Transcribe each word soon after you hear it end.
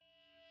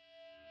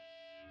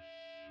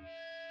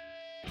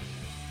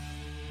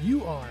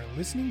You are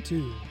listening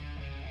to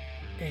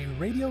a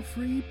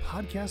radio-free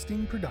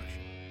podcasting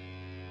production.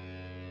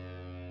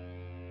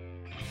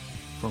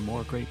 For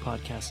more great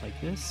podcasts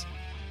like this,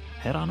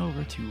 head on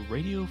over to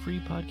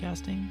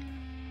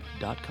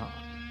radiofreepodcasting.com.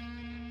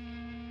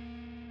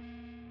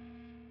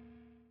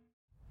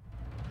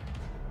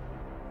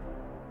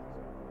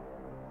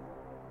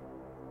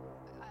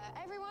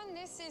 Everyone,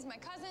 this is my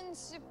cousin.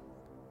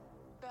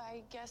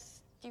 I guess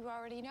you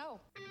already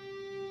know.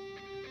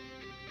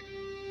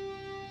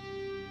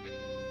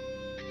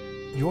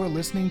 You're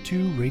listening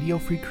to Radio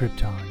Free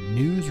Krypton,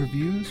 news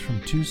reviews from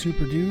two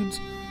super dudes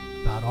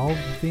about all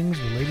the things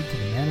related to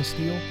the Man of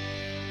Steel.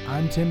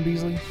 I'm Tim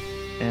Beasley.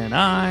 And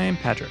I'm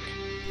Patrick.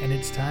 And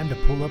it's time to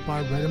pull up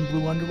our red and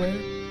blue underwear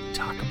and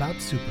talk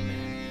about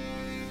Superman.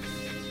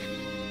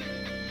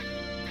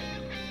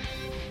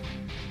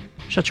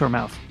 Shut your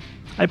mouth.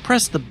 I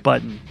pressed the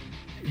button.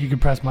 You can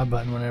press my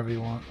button whenever you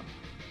want.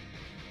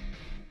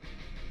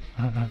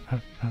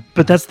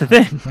 But that's the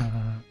thing.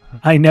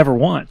 I never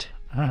want.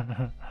 What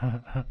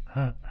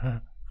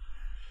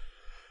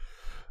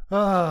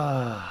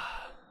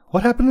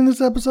happened in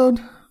this episode?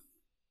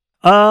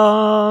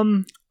 A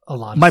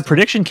lot. My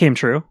prediction came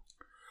true.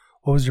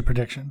 What was your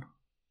prediction?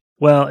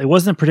 Well, it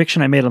wasn't a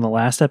prediction I made on the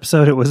last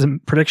episode. It was a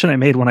prediction I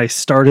made when I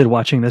started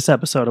watching this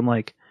episode. I'm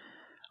like,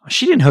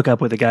 she didn't hook up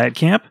with a guy at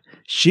camp.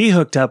 She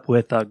hooked up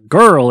with a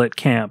girl at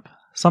camp.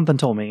 Something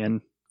told me,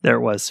 and there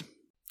it was.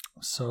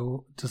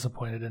 So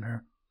disappointed in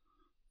her.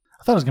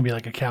 I thought it was going to be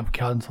like a camp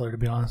counselor, to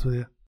be honest with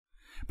you.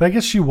 But I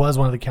guess she was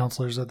one of the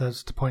counselors at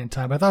this point in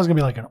time. I thought it was going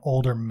to be like an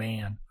older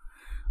man.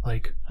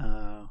 Like,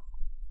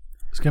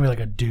 it's going to be like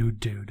a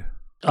dude.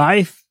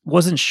 I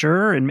wasn't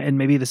sure, and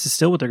maybe this is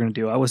still what they're going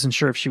to do. I wasn't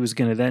sure if she was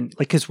going to then,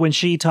 like, because when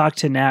she talked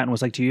to Nat and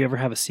was like, do you ever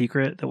have a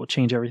secret that will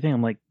change everything?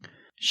 I'm like,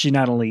 she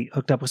not only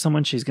hooked up with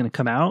someone, she's going to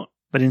come out.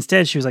 But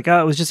instead, she was like, oh,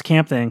 it was just a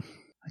camp thing.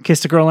 I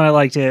kissed a girl and I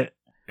liked it.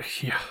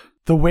 Yeah.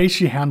 The way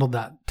she handled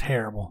that,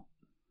 terrible.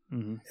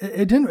 Mm-hmm.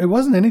 It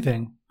wasn't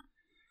anything.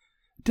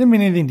 It didn't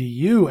mean anything to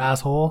you,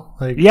 asshole.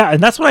 Like, yeah,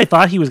 and that's what I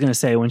thought he was going to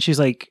say when she's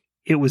like,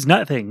 it was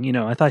nothing. You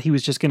know, I thought he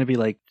was just going to be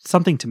like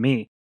something to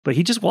me. But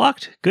he just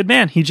walked. Good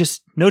man. He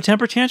just, no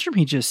temper tantrum.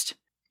 He just,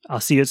 I'll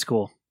see you at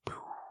school.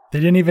 They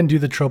didn't even do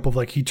the trope of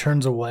like he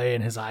turns away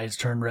and his eyes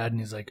turn red and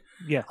he's like,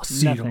 yeah, I'll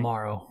see you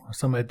tomorrow. Or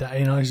something like that.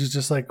 You know, he's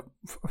just like,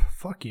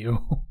 fuck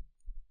you.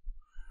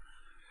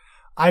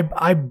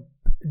 I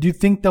do you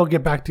think they'll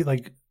get back to,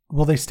 like,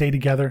 will they stay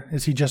together?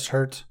 Is he just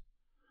hurt?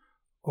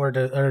 Or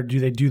do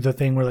they do the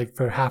thing where, like,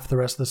 for half the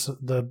rest of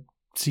the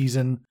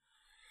season,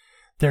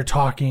 they're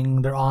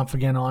talking, they're off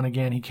again, on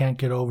again, he can't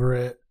get over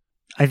it?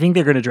 I think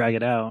they're going to drag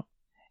it out.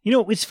 You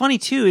know, what's funny,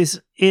 too,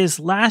 is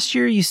last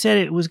year you said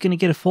it was going to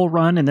get a full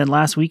run, and then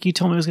last week you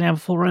told me it was going to have a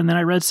full run, and then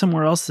I read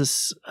somewhere else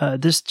this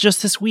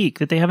week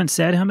that they haven't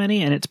said how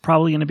many, and it's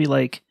probably going to be,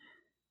 like,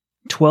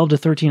 12 to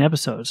 13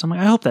 episodes. I'm like,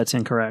 I hope that's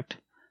incorrect.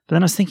 But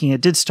then I was thinking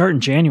it did start in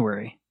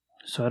January,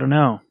 so I don't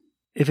know.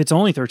 If it's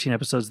only 13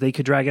 episodes, they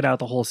could drag it out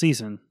the whole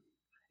season.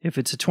 If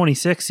it's a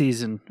 26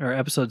 season or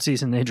episode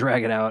season, they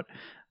drag it out.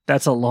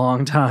 That's a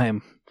long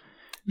time.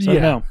 So yeah.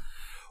 No.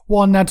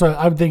 Well, and that's what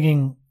I'm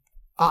thinking.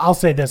 I'll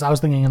say this. I was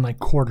thinking in like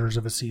quarters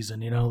of a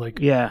season, you know, like,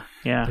 yeah.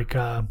 Like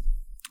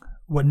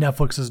what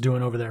Netflix is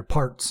doing over there,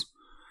 parts.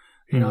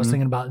 You know, I was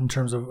thinking about in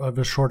terms of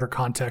a shorter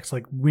context,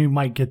 like we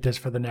might get this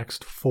for the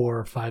next 4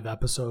 or 5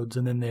 episodes,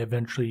 and then they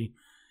eventually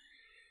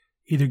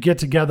either get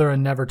together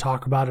and never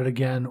talk about it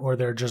again, or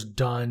they're just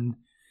done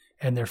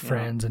and they're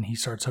friends, and he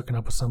starts hooking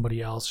up with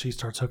somebody else. She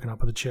starts hooking up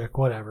with a chick,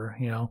 whatever,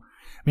 you know.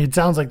 I mean, it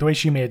sounds like the way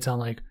she made it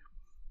sound like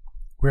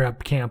we're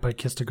at camp, I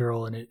kissed a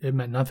girl and it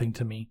meant nothing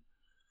to me.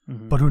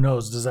 Mm-hmm. But who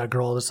knows? Does that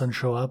girl all of a sudden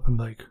show up and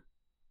be like,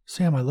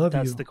 Sam, I love you?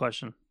 That's the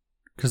question.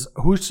 Because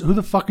who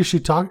the fuck is she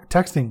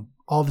texting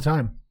all the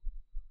time?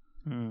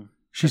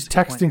 She's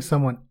texting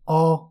someone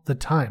all the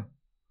time.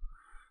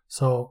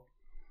 So,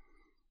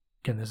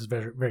 again, this is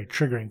very, very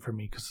triggering for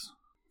me because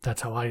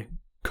that's how I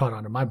caught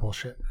on to my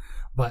bullshit.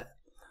 But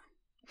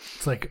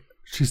it's like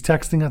she's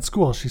texting at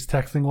school. She's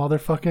texting while they're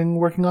fucking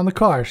working on the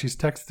car. She's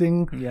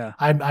texting. Yeah.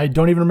 I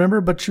don't even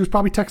remember, but she was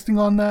probably texting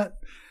on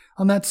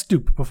that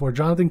stoop before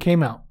Jonathan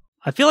came out.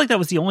 I feel like that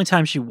was the only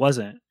time she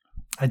wasn't.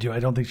 I do. I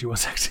don't think she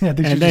was texting. I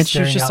think and then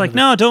she was just like,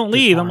 no, don't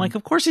leave. I'm like,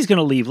 of course he's going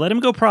to leave. Let him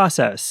go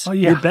process. Oh,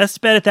 yeah. Your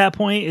best bet at that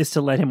point is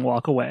to let him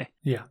walk away.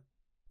 Yeah.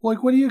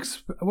 Like, what do you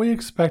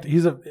expect?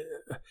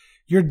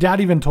 Your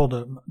dad even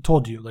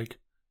told you, like,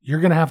 you're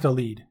going to have to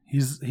lead.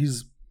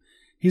 He's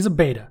a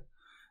beta.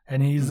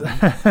 And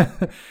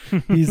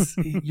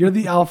you're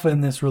the alpha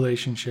in this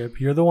relationship.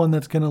 You're the one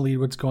that's going to lead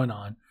what's going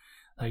on.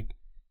 Like,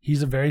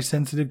 he's a very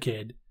sensitive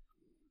kid.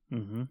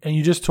 Mm-hmm. And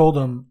you just told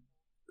him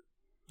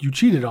you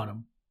cheated on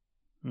him.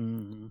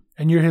 Mm-hmm.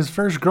 And you're his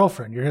first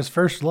girlfriend. You're his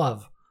first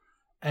love.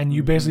 And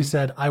you basically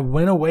said, I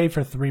went away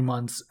for 3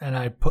 months and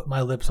I put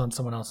my lips on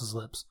someone else's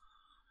lips.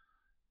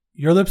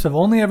 Your lips have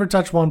only ever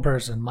touched one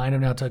person. Mine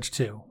have now touched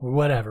 2 or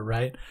whatever,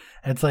 right?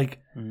 And it's like,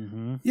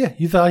 yeah,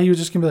 you thought he was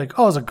just going to be like,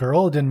 oh, it was a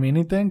girl. It didn't mean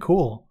anything.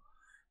 Cool.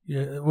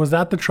 Yeah, was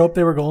that the trope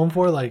they were going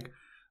for? Like,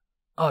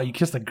 Oh, you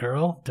kissed a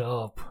girl?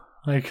 Dope.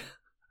 Like,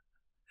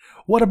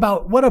 what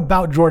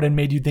about Jordan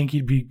made you think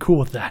he'd be cool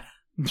with that?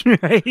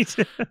 Right?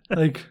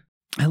 Like,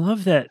 I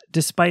love that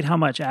despite how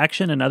much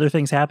action and other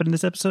things happen in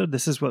this episode,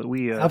 this is what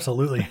we...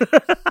 Absolutely.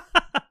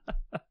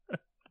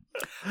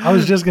 I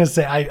was just going to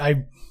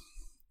say,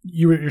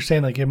 you're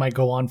saying like it might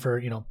go on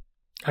for,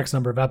 X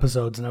number of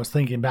episodes. And I was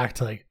thinking back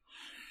to like,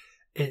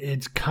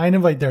 it's kind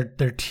of like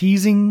they're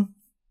teasing,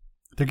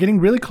 they're getting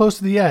really close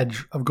to the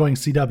edge of going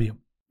CW.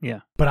 Yeah.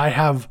 But I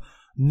have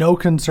no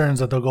concerns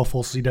that they'll go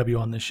full CW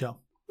on this show.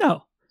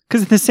 No,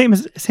 because in the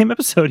same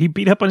episode, he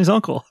beat up on his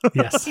uncle.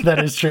 Yes,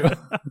 that is true.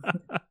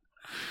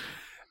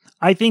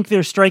 I think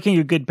they're striking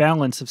a good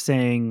balance of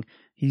saying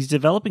he's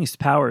developing his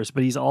powers,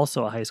 but he's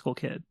also a high school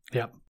kid.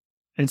 Yep.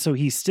 And so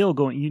he's still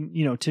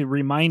going, to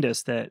remind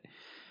us that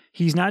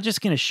he's not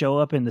just going to show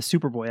up in the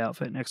Superboy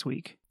outfit next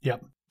week.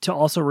 Yep. To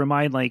also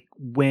remind, like,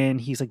 when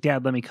he's like,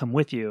 Dad, let me come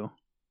with you.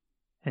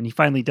 And he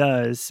finally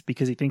does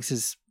because he thinks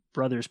his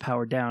brother's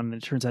powered down and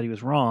it turns out he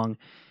was wrong.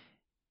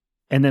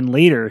 And then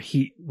later,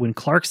 when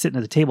Clark's sitting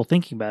at the table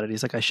thinking about it,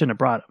 he's like, I shouldn't have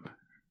brought him.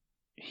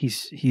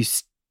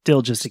 He's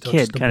still just a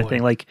kid kind of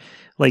thing. Like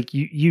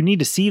you need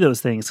to see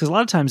those things. Because a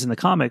lot of times in the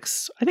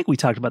comics, I think we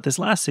talked about this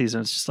last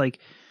season, it's just like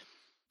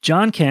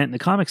John Kent in the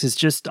comics is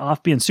just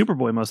off being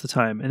Superboy most of the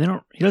time. And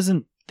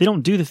they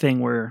don't do the thing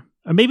where,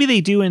 or maybe they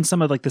do in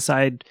some of like the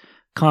side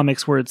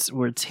comics where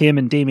it's him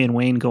and Damian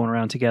Wayne going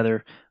around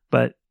together,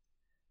 but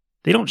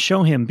they don't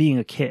show him being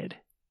a kid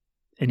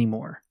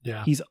anymore.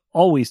 Yeah. He's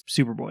always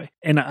Superboy.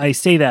 And I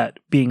say that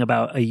being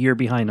about a year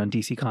behind on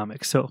DC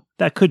Comics. So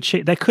that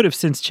could have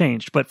since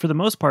changed, but for the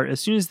most part, as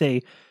soon as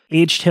they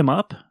aged him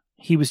up,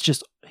 he was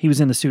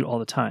in the suit all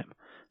the time.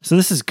 So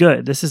this is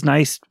good. This is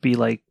nice to be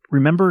like,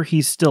 remember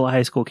he's still a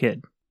high school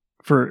kid.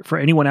 For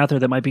anyone out there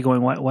that might be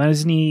going, why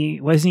doesn't he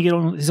get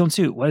on his own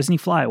suit? Why doesn't he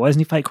fly? Why doesn't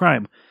he fight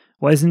crime?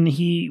 Why doesn't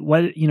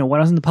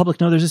the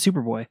public know there's a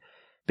Superboy?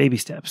 Baby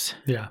steps.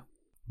 Yeah,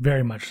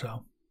 very much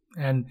so.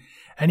 And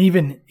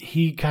even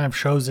he kind of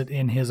shows it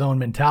in his own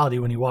mentality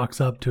when he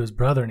walks up to his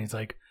brother and he's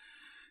like,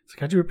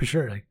 how'd you rip your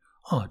shirt? Like,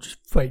 oh, just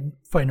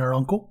fighting our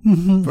uncle.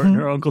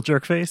 Fighting our uncle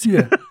jerkface.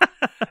 Yeah.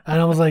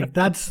 And I was like,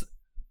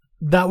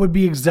 that would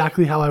be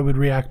exactly how I would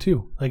react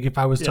too. Like if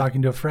I was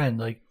talking to a friend,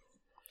 like,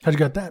 how'd you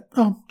got that?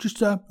 Oh,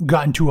 just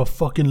got into a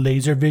fucking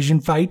laser vision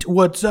fight.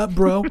 What's up,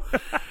 bro?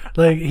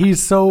 Like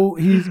he's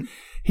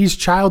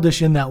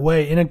childish in that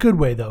way, in a good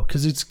way though,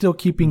 because it's still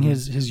keeping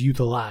his youth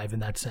alive in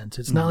that sense.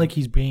 It's not like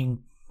he's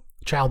being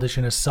childish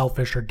in a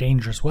selfish or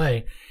dangerous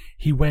way.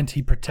 He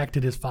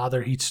protected his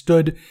father. He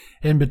stood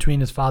in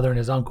between his father and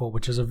his uncle,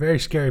 which is a very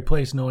scary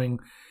place, knowing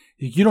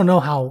you don't know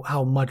how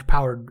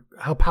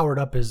powered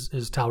up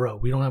is Tal-Rho.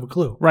 We don't have a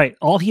clue. Right.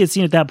 All he had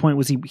seen at that point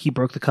was he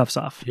broke the cuffs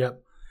off.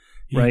 Yep.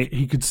 Right.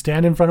 He could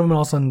stand in front of him and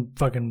all of a sudden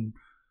fucking...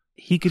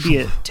 He could be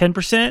at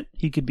 10%.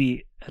 He could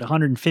be at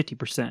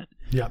 150%.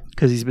 Yeah.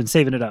 Because he's been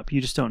saving it up.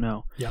 You just don't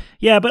know. Yeah.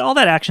 Yeah, but all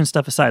that action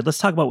stuff aside, let's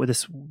talk about what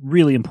is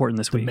really important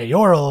this week. The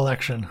mayoral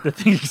election. The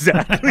thing,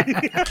 exactly.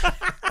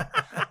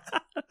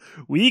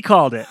 We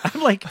called it.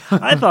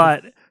 I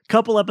thought a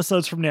couple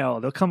episodes from now,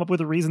 they'll come up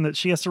with a reason that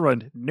she has to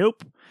run.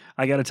 Nope.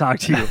 I got to talk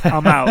to you.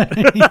 I'm out.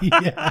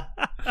 Yeah.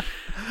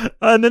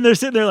 And then they're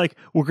sitting there like,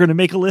 we're going to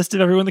make a list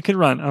of everyone that can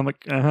run. I'm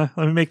like, let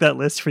me make that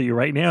list for you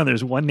right now.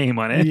 There's one name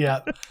on it.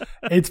 Yeah.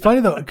 It's funny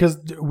though, because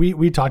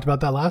we talked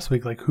about that last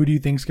week. Like, who do you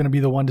think is going to be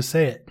the one to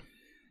say it?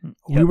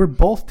 Yep. We were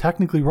both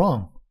technically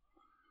wrong.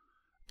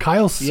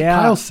 Kyle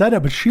said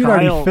it, but she'd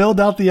already filled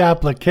out the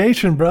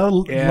application,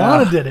 bro. Yeah.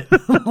 Lana did it.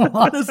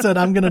 Lana said,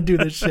 I'm going to do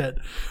this shit,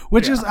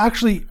 which is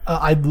actually,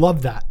 I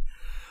love that.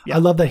 Yep. I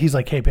love that he's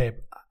like, hey, babe,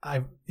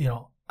 I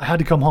had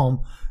to come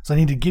home, so I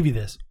need to give you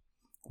this.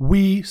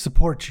 We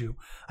support you.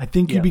 I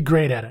think you'd be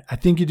great at it. I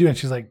think you do. And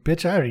she's like,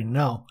 bitch, I already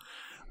know.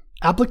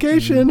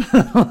 Application.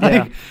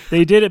 Yeah.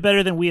 They did it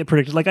better than we had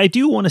predicted. Like, I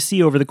do want to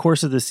see over the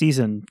course of the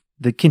season,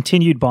 the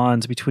continued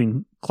bonds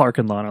between Clark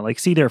and Lana, like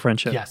see their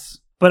friendship. Yes.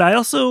 But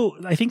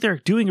I think they're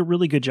doing a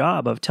really good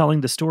job of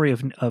telling the story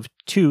of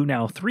two,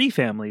 now three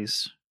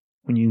families,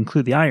 when you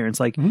include the Irons.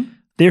 Like,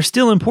 they're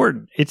still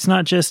important. It's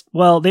not just,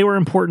 they were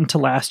important to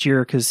last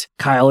year because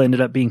Kyle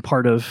ended up being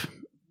part of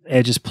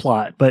Edge's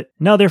plot, but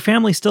no, their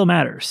family still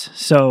matters.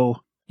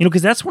 So,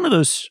 because that's one of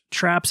those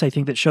traps I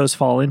think that shows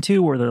fall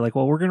into, where they're like,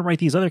 well, we're going to write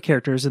these other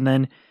characters. And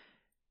then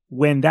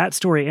when that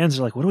story ends,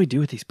 they're like, what do we do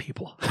with these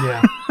people?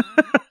 Yeah.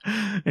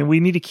 And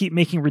we need to keep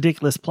making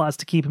ridiculous plots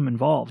to keep them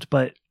involved.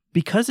 But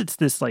because it's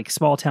this like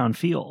small town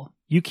feel,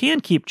 you can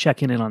keep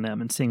checking in on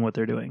them and seeing what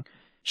they're doing.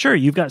 Sure,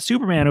 you've got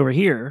Superman over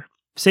here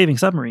saving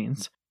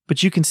submarines,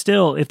 but you can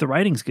still, if the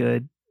writing's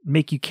good,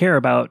 make you care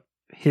about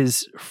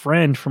his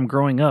friend from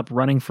growing up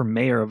running for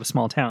mayor of a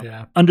small town.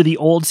 Yeah. Under the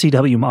old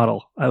CW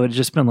model, I would have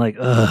just been like,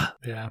 ugh.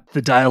 Yeah.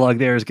 The dialogue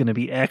there is going to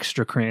be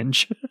extra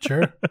cringe.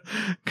 Sure.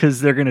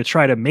 Because they're going to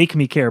try to make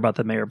me care about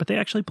the mayor, but they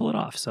actually pull it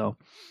off. So,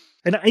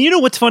 and you know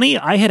what's funny?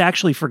 I had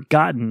actually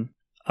forgotten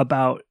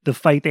about the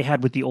fight they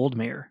had with the old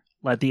mayor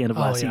at the end of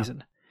last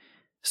season.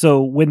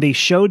 So when they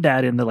showed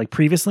that in the like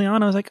previously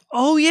on, I was like,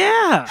 oh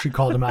yeah. She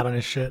called him out on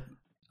his shit.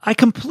 I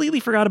completely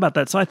forgot about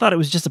that. So I thought it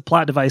was just a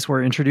plot device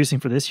we're introducing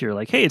for this year.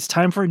 Like, hey, it's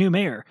time for a new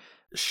mayor.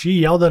 She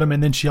yelled at him,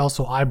 and then she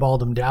also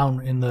eyeballed him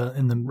down in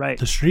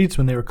the streets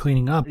when they were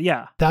cleaning up.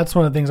 Yeah. That's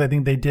one of the things I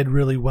think they did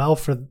really well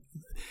for,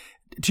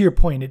 to your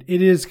point,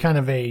 it is kind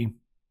of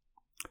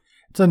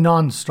it's a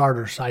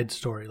non-starter side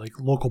story, like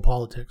local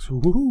politics,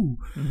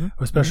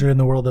 especially in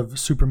the world of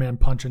Superman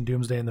punching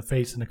Doomsday in the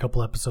face in a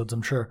couple episodes,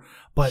 I'm sure.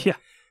 But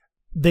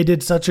they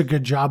did such a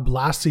good job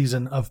last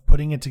season of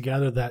putting it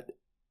together that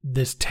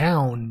this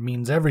town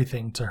means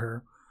everything to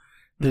her.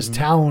 This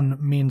town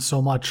means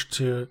so much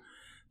to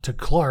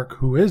Clark,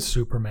 who is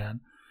Superman,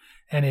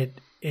 and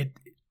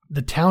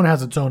the town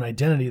has its own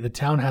identity. The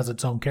town has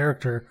its own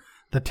character.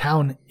 The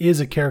town is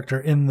a character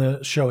in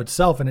the show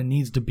itself, and it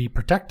needs to be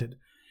protected,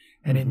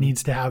 and it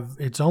needs to have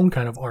its own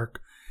kind of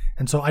arc.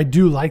 And so I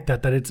do like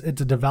that it's a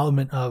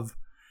development of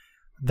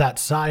that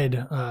side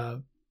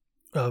of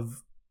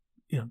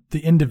the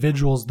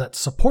individuals that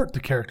support the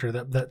character,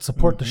 that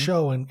support the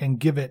show, and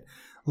give it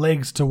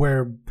legs to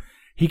where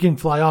he can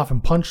fly off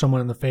and punch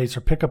someone in the face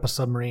or pick up a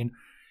submarine.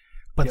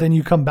 But then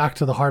you come back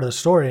to the heart of the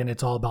story, and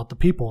it's all about the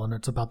people, and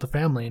it's about the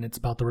family, and it's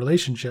about the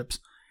relationships.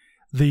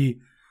 The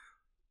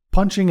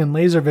punching and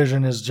laser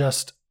vision is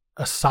just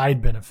a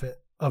side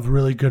benefit of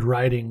really good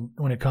writing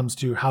when it comes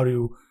to how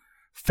do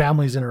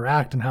families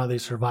interact and how they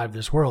survive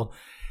this world.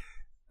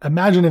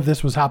 Imagine if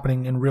this was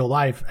happening in real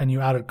life and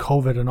you added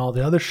COVID and all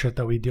the other shit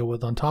that we deal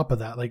with on top of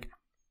that. Like,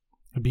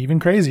 it'd be even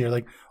crazier.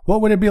 Like,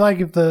 what would it be like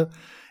if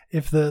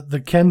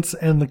the Kents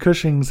and the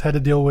Cushings had to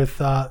deal with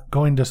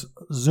going to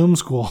Zoom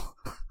school?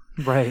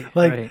 Right.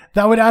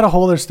 That would add a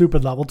whole other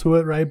stupid level to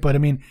it, right? But I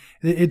mean,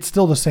 it's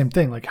still the same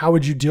thing. Like, how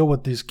would you deal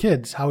with these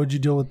kids? How would you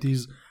deal with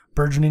these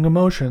burgeoning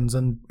emotions?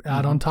 And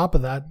add on top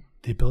of that,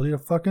 the ability to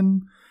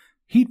fucking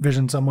heat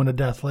vision someone to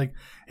death. Like,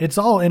 it's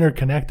all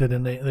interconnected,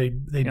 and they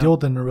deal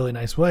with it in a really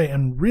nice way.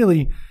 And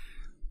really,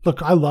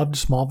 look, I loved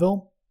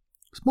Smallville.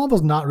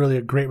 Smallville's not really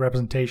a great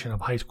representation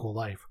of high school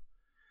life.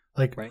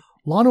 Like,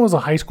 Lana was a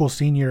high school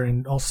senior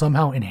and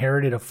somehow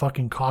inherited a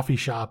fucking coffee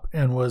shop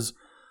and was,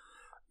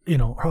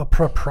 a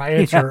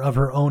proprietor of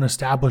her own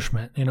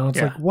establishment.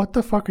 It's like, what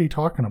the fuck are you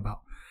talking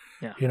about?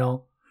 Yeah.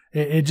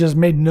 It just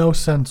made no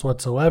sense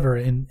whatsoever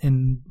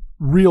in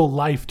real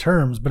life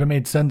terms, but it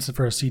made sense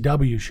for a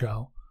CW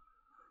show.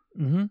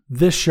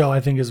 This show, I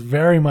think, is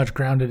very much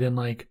grounded in,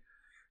 like,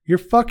 you're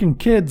fucking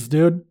kids,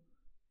 dude.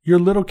 You're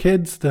little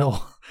kids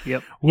still.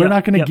 We're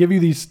not going to give you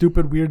these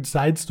stupid, weird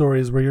side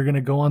stories where you're going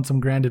to go on some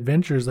grand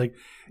adventures. Like,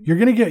 you're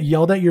going to get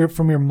yelled at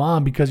from your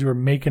mom because you were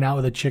making out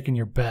with a chick in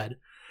your bed.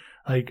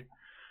 Like,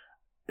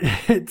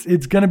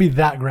 it's going to be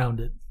that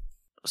grounded.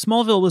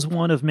 Smallville was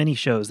one of many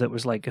shows that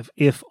was like,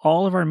 if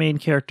all of our main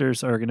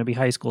characters are going to be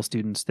high school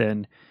students,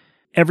 then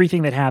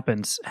everything that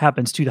happens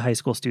to the high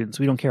school students.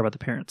 We don't care about the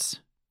parents.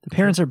 The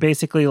parents are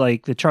basically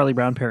like the Charlie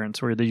Brown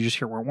parents, where you just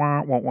hear wah,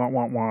 wah, wah, wah,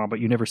 wah, wah, but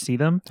you never see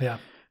them. Yeah.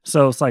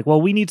 So it's like, well,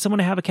 we need someone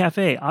to have a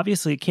cafe.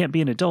 Obviously, it can't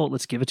be an adult.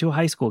 Let's give it to a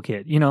high school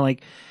kid.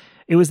 Like,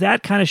 it was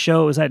that kind of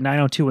show. It was that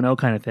 90210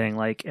 kind of thing.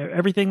 Like,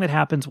 everything that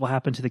happens will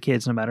happen to the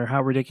kids, no matter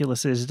how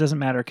ridiculous it is. It doesn't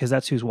matter, because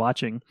that's who's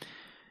watching.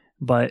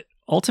 But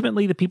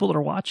ultimately, the people that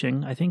are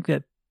watching, I think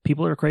that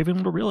people are craving a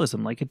little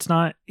realism. Like, it's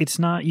not,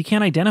 you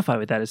can't identify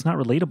with that. It's not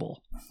relatable.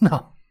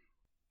 No.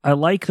 I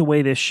like the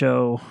way this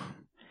show,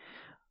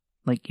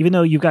 like, even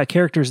though you've got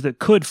characters that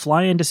could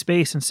fly into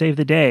space and save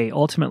the day,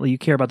 ultimately you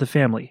care about the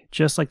family,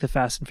 just like the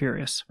Fast and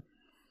Furious.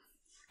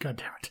 God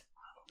damn it.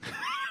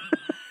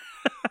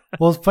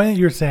 Well, it's funny that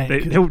you're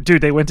saying.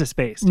 They went to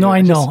space. Dude. No,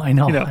 I know.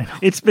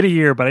 It's been a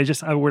year, but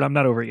I'm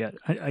not over it yet.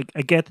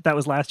 I get that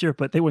was last year,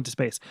 but they went to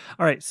space.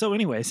 All right. So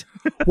anyways.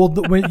 Well,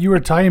 when you were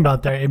talking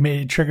about that,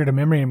 it triggered a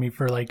memory in me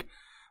for like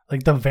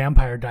the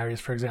Vampire Diaries,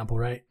 for example,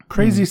 right?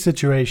 Crazy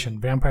situation.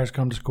 Vampires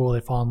come to school.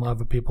 They fall in love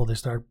with people. They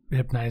start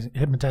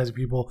hypnotizing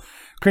people.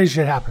 Crazy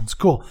shit happens.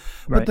 Cool.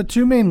 But the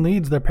two main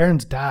leads, their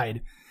parents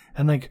died.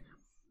 And like,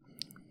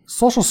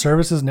 social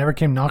services never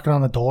came knocking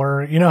on the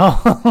door,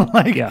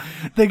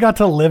 They got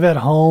to live at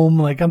home.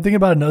 Like, I'm thinking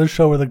about another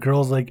show where the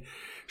girl's like,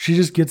 she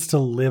just gets to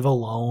live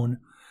alone.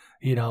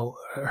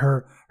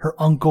 Her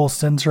uncle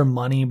sends her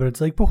money, but it's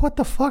like, but what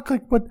the fuck?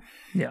 Like, what?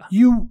 Yeah.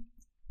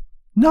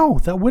 No,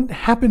 that wouldn't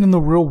happen in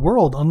the real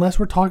world unless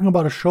we're talking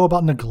about a show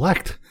about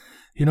neglect,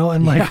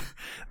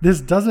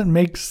 this doesn't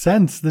make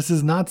sense. This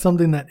is not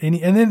something that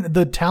and then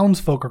the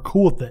townsfolk are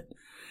cool with it.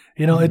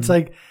 It's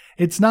like,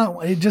 it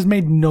just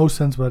made no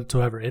sense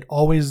whatsoever. It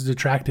always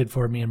detracted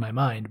for me in my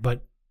mind,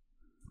 but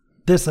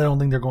this, I don't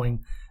think they're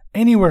going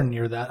anywhere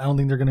near that. I don't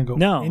think they're going to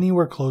go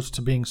anywhere close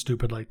to being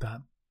stupid like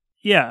that.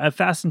 Yeah,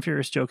 Fast and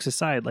Furious jokes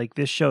aside, like,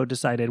 this show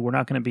decided we're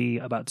not going to be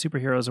about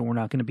superheroes and we're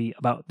not going to be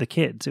about the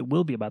kids. It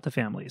will be about the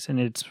families, and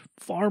it's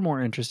far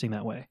more interesting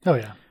that way. Oh,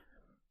 yeah.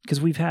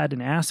 Because we've had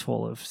an ass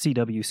full of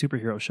CW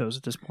superhero shows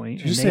at this point.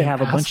 Did you say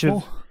have a bunch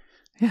of...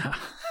 Yeah.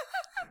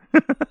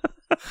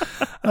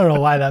 I don't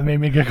know why that made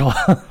me giggle.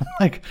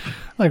 like,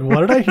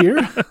 what did I hear?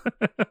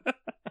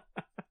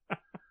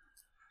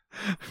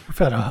 We've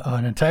had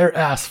an entire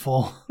ass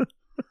full.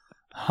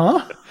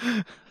 Huh?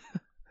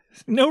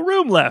 No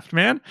room left,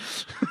 man.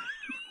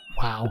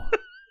 Wow.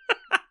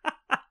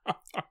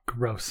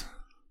 Gross.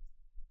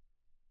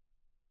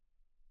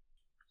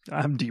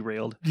 I'm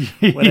derailed.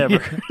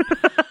 Whatever.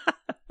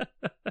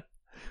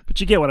 But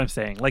you get what I'm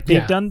saying. Like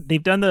they've done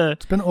the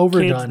it's been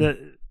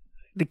overdone.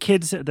 The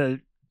kids, the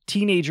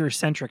teenager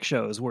centric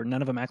shows where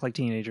none of them act like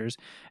teenagers,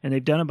 and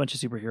they've done a bunch of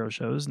superhero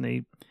shows, and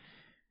they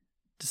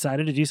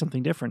decided to do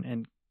something different.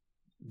 And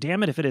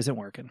damn it if it isn't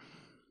working.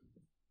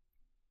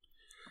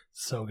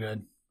 So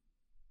good.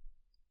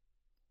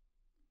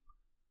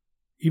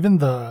 Even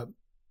the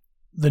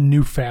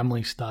new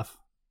family stuff.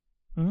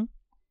 Mm-hmm.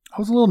 I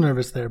was a little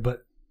nervous there,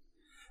 but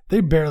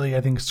they barely,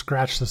 I think,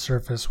 scratched the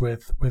surface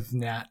with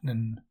Nat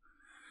and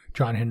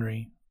John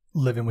Henry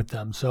living with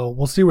them. So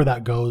we'll see where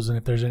that goes, and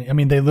if there's any. I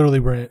mean, they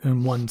literally were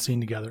in one scene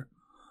together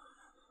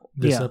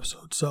this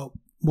episode, so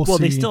we'll see. Well,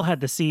 they still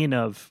had the scene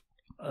of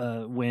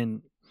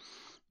when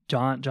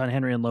John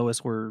Henry and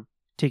Lois were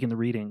taking the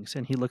readings,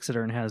 and he looks at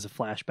her and has a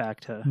flashback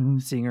to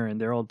seeing her in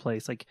their old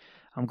place. Like,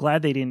 I'm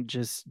glad they didn't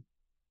just.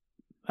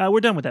 We're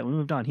done with that. We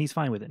moved on. He's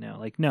fine with it now.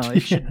 Like, no,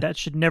 that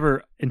should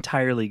never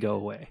entirely go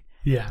away.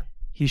 Yeah,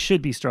 he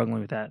should be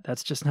struggling with that.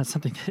 That's just not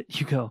something that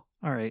you go,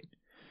 all right,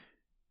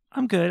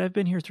 I'm good. I've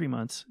been here 3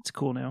 months. It's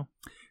cool now.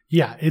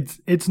 Yeah,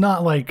 it's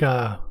not like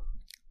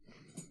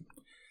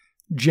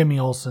Jimmy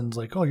Olsen's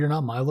like, oh, you're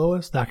not my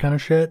Lois, that kind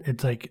of shit.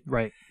 It's like,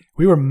 right.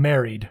 We were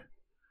married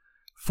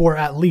for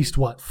at least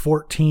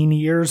 14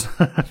 years,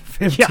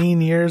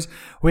 15 years.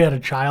 We had a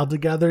child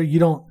together. You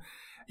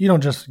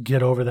don't just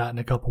get over that in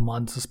a couple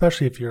months,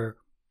 especially if you're,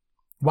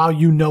 while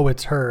you know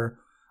it's her,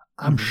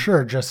 I'm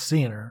sure just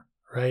seeing her,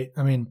 right?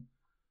 I mean,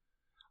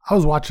 I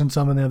was watching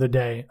someone the other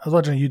day. I was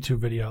watching a YouTube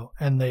video,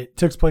 and it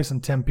took place in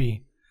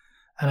Tempe.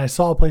 And I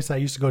saw a place I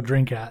used to go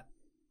drink at,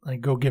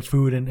 like go get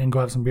food and go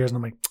have some beers. And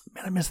I'm like,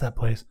 man, I miss that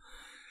place.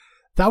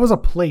 That was a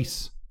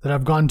place that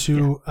I've gone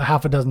to a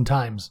half a dozen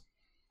times.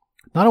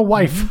 Not a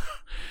wife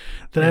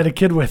that I had a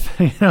kid with.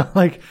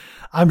 Like,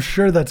 I'm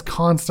sure that's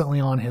constantly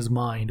on his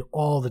mind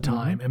all the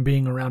time. And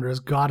being around her has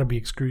got to be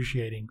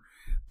excruciating.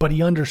 But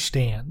he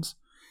understands.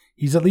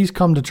 He's at least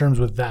come to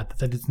terms with that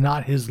it's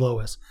not his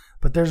Lois.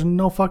 But there's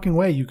no fucking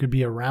way you could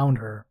be around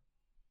her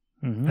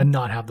and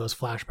not have those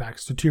flashbacks.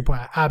 So to your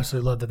point, I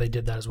absolutely love that they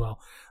did that as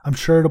well. I'm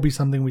sure it'll be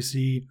something we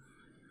see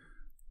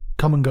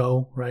come and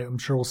go, right? I'm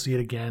sure we'll see it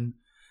again.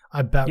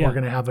 I bet we're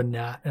going to have a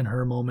Nat and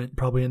her moment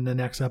probably in the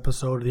next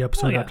episode or the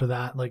episode after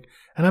that. Like,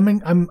 and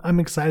I'm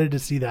excited to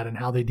see that and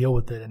how they deal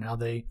with it and how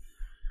they,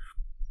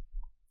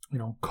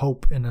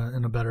 cope in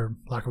a better,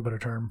 lack of a better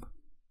term.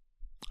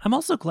 I'm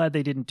also glad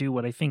they didn't do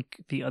what I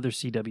think the other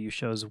CW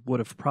shows would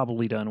have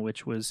probably done,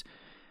 which was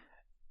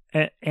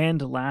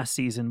end last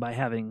season by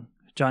having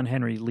John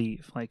Henry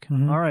leave. Like,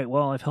 all right,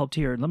 well, I've helped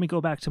here. Let me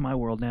go back to my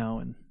world now.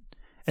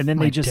 And then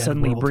they just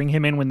suddenly bring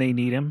him in when they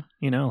need him,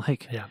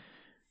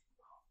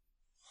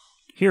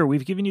 here,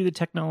 we've given you the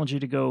technology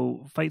to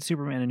go fight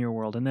Superman in your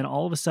world. And then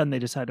all of a sudden they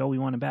decide, we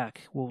want him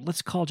back. Well,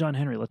 let's call John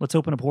Henry. Let's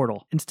open a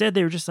portal. Instead,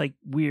 they were just like,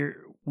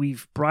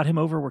 we've brought him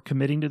over. We're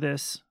committing to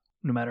this.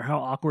 No matter how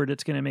awkward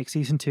it's going to make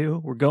season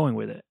 2, we're going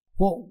with it.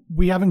 Well,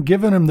 we haven't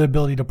given him the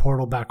ability to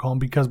portal back home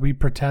because we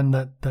pretend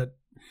that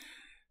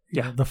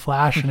the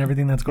Flash and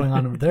everything that's going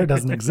on over there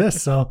doesn't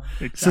exist. So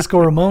Cisco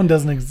Ramon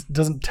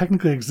doesn't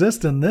technically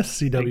exist in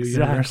this CW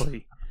universe.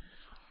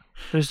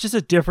 There's just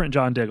a different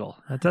John Diggle.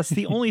 That's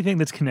the only thing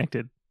that's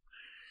connected.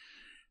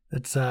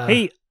 It's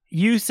hey,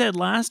 you said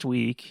last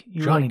week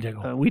Johnny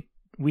Diggle.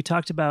 We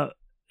talked about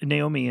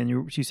Naomi, and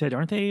you said,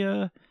 aren't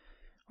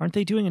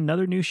they doing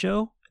another new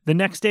show? The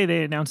next day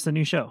they announced a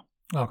new show.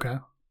 Okay.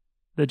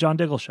 The John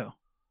Diggle show.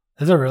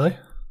 Is it really?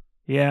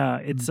 Yeah,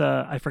 it's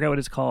I forgot what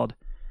it's called.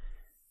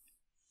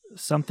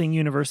 Something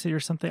University or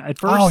something. At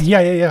first, oh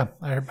yeah.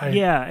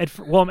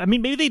 Well, I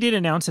mean, maybe they did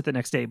announce it the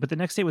next day, but the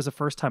next day was the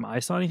first time I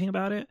saw anything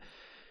about it.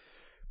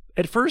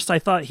 At first, I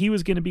thought he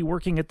was going to be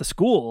working at the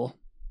school,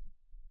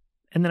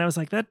 and then I was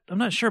like, "That I'm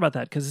not sure about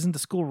that because isn't the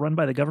school run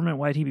by the government?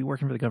 Why'd he be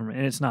working for the government?"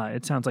 And it's not.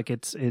 It sounds like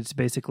it's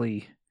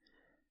basically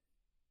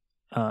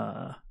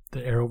the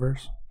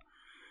Arrowverse.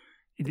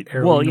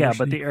 Well, yeah,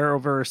 but the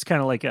Arrowverse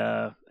kind of like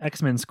a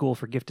X-Men school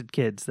for gifted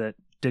kids that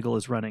Diggle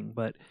is running,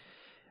 but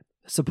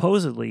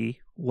supposedly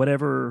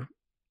whatever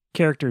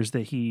characters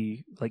that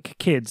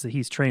kids that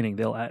he's training,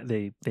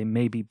 they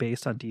may be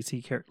based on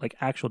DC like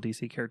actual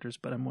DC characters,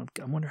 but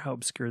I wonder how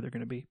obscure they're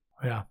going to be.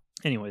 Yeah.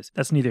 Anyways,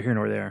 that's neither here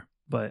nor there.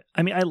 But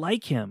I mean, I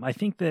like him. I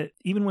think that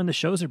even when the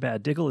shows are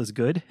bad, Diggle is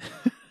good.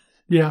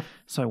 Yeah.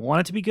 So I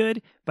want it to be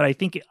good, but I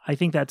think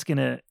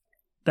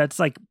that's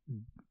like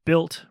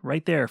built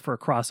right there for a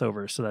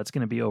crossover. So that's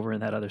going to be over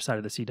in that other side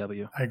of the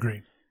CW. I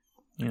agree.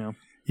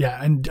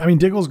 Yeah, and I mean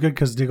Diggle's good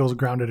because Diggle's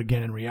grounded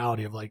again in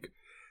reality of like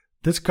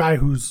this guy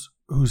who's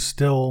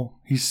still,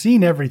 he's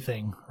seen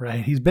everything,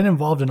 right? He's been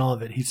involved in all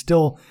of it. He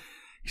still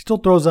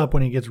throws up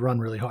when he gets run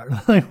really hard.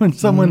 Like when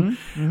someone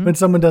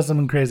does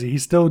something crazy, he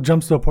still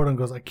jumps to a portal and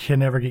goes, I can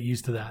never get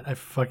used to that. I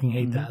fucking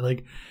hate that.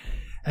 Like,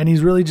 and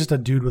he's really just a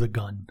dude with a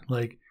gun.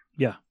 Like,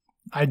 yeah,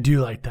 I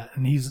do like that.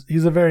 And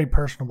he's a very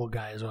personable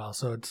guy as well.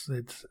 So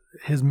it's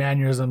his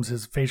mannerisms,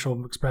 his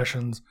facial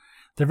expressions,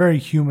 they're very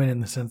human in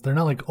the sense they're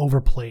not like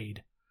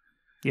overplayed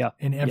Yeah.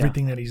 in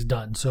everything that he's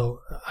done. So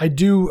I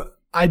do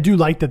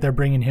like that they're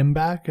bringing him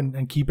back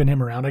and keeping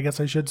him around, I guess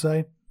I should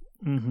say.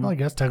 Mm-hmm. Well, I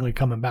guess technically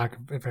coming back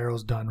if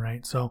Arrow's done,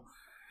 right? So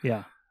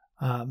Yeah.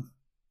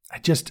 I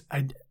just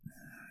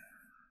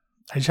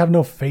have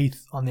no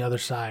faith on the other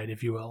side,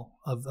 if you will,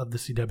 of the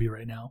CW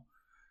right now.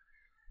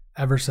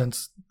 Ever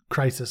since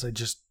Crisis, I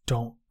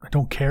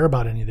don't care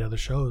about any of the other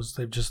shows.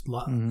 They've just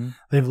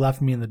they've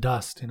left me in the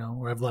dust,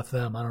 or I've left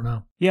them. I don't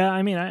know. Yeah,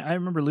 I mean, I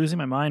remember losing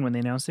my mind when they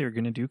announced they were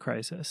going to do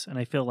Crisis, and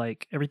I feel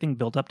like everything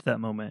built up to that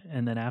moment,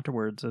 and then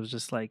afterwards, I was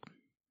just like,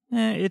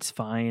 it's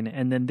fine.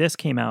 And then this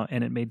came out,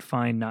 and it made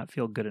fine not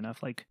feel good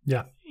enough. Like,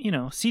 yeah,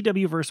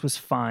 CW-verse was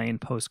fine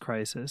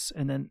post-Crisis,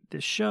 and then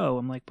this show,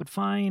 I'm like, but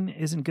fine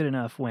isn't good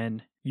enough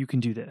when you can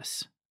do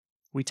this.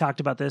 We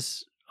talked about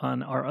this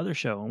on our other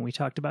show, and we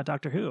talked about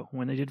Doctor Who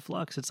when they did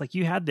Flux. It's like,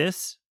 you had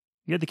this.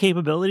 You had the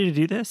capability to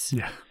do this?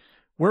 Yeah.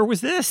 Where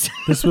was this?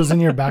 This was in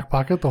your back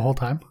pocket the whole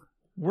time?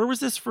 Where was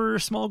this for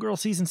Small Girl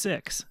Season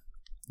 6?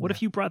 What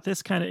if you brought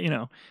this kind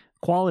of,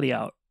 quality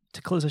out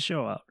to close a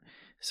show out?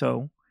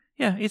 So,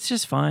 yeah, it's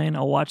just fine.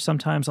 I'll watch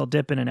sometimes. I'll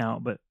dip in and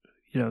out. But,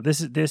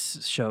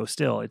 this show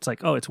still, it's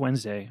like, oh, it's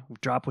Wednesday.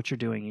 Drop what you're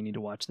doing. You need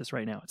to watch this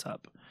right now. It's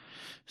up.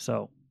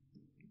 So,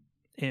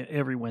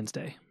 every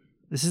Wednesday.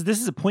 This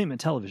is appointment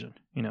television,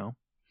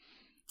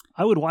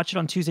 I would watch it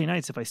on Tuesday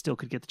nights if I still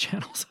could get the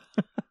channels.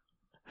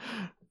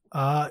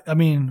 I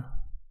mean,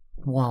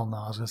 well, no,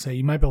 I was gonna say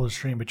you might be able to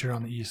stream, but you're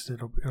on the East.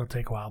 It'll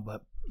take a while,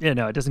 but yeah,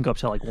 no, it doesn't go up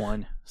till like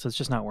 1, so it's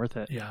just not worth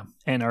it. Yeah,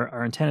 and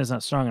our antenna is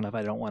not strong enough.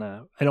 I don't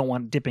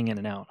want dipping in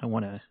and out. I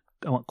want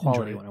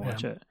quality when I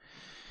watch it.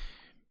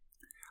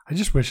 I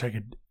just wish I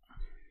could.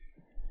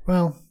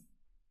 Well,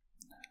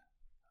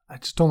 I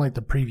just don't like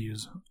the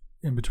previews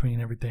in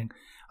between everything.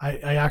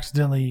 I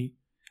accidentally.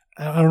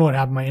 I don't know what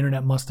happened. My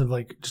internet must have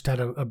just had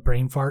a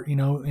brain fart,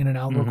 in and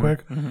out real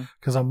quick,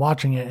 because I'm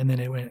watching it and then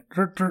it went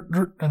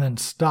and then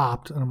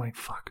stopped and I'm like,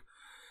 fuck.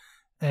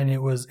 And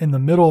it was in the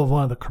middle of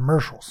one of the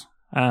commercials.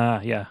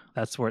 Yeah,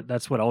 that's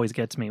what always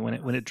gets me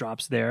when it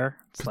drops there.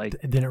 It's like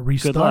then it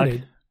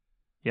restarted.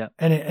 Yeah,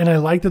 and I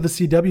like that the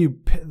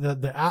CW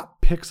the app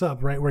picks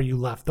up right where you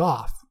left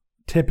off.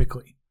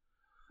 Typically,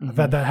 I've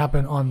had that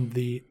happen on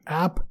the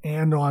app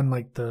and on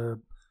the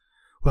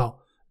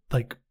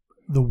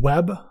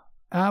web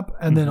app,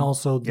 and then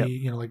also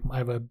the I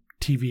have a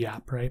TV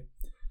app, right?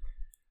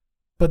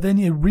 But then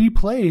it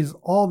replays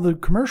all the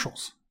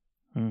commercials,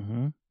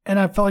 and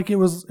I felt like it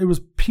was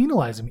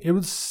penalizing me. It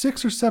was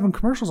 6 or 7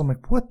 commercials. I'm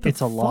like, what the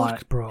it's a fuck,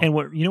 lot, bro? And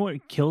what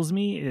kills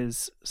me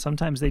is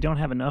sometimes they don't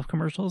have enough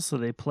commercials, so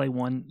they play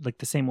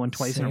the same one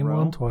twice in a row. Same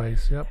one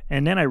twice, yep.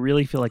 And then I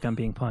really feel like I'm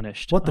being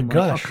punished. What the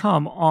gush? Like, oh,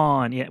 come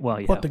on, yeah. Well,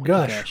 yeah. What the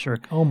gush? Sure.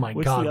 Oh my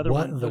god! The other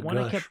what one? the one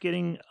gush? I kept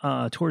getting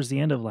towards the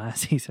end of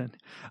last season.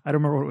 I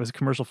don't remember what it was a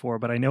commercial for,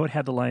 but I know it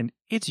had the line,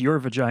 "It's your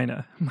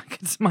vagina." I'm like,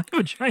 it's my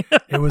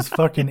vagina. It was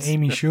fucking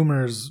Amy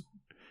Schumer's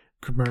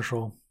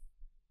commercial.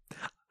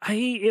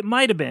 It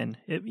might have been.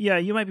 Yeah,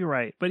 you might be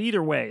right. But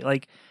either way,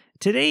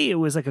 today it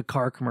was like a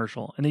car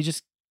commercial, and they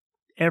just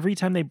every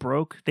time they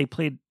broke, they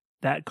played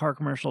that car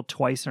commercial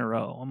twice in a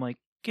row. I'm like,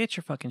 get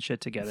your fucking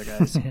shit together,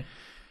 guys.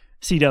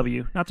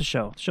 CW, not the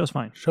show. The show's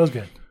fine. Show's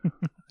good.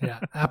 Yeah,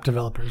 app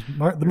developers,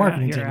 the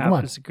marketing your team. App Come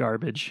on, is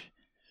garbage.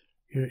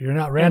 You're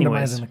not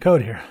randomizing the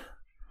code here.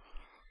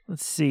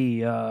 Let's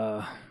see.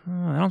 I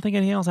don't think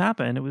anything else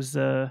happened. It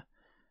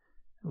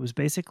was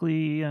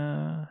basically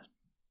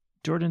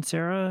Jordan,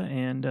 Sarah,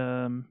 and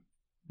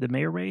the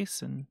mayor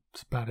race, and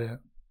that's about it.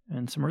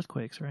 And some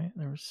earthquakes, right?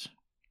 There was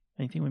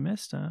anything we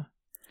missed? That's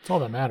all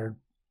that mattered.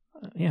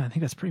 Yeah, I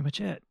think that's pretty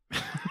much it.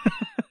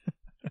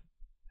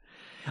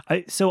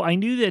 I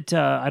knew that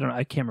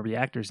I can't remember the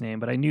actor's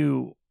name, but I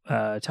knew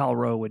Tal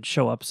Rowe would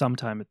show up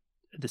sometime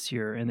this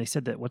year, and they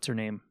said that what's her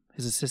name,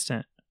 his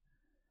assistant,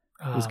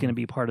 was going to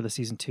be part of the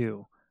season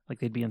 2. Like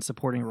they'd be in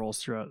supporting roles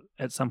throughout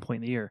at some point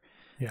in the year.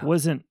 Yeah.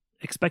 Wasn't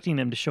expecting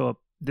them to show up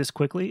this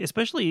quickly,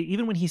 especially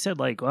even when he said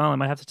well, I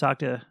might have to talk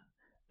to.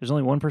 There's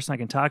only one person I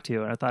can talk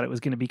to, and I thought it was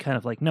going to be kind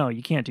of like, no,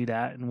 you can't do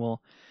that, and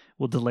we'll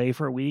delay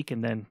for a week,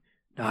 and then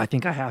no, I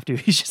think I have to.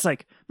 He's just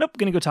like, nope, I'm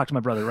going to go talk to my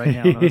brother right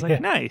now. And I was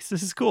like, nice,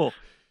 this is cool.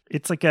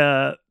 It's like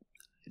a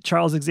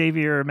Charles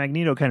Xavier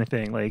Magneto kind of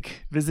thing,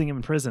 like visiting him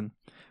in prison.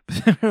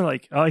 But they're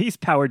like, oh, he's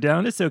powered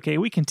down. It's okay.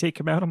 We can take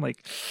him out. I'm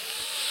like,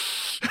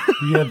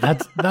 yeah,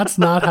 that's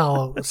not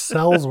how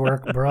cells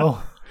work, bro.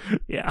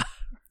 Yeah.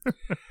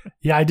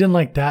 Yeah, I didn't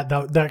like that.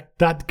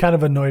 That kind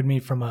of annoyed me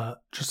from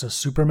just a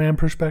Superman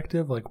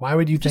perspective. Like, why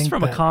would you think just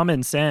from that? A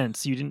common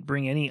sense, you didn't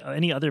bring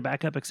any other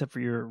backup except for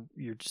your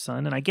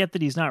son? And I get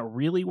that he's not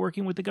really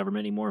working with the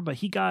government anymore, but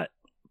he got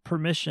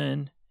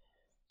permission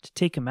to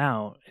take him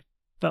out. It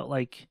felt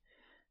like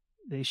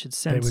they should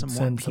send some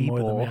more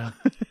people.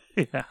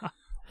 Yeah.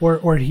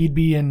 Or he'd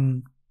be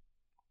in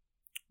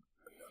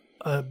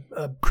a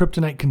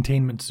kryptonite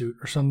containment suit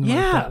or something like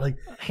that. Like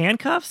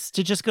handcuffs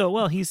to just go,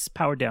 well, he's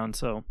powered down,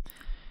 so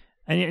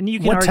and you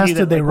can what argue test that,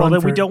 did they run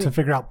we don't to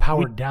figure out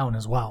powered down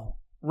as well?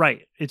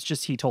 Right. It's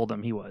just he told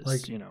them he was,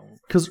 Like, you know.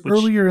 Because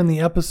earlier in the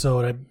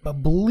episode, I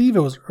believe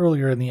it was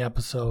earlier in the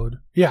episode.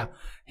 Yeah,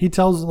 he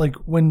tells like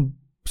when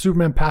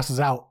Superman passes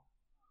out,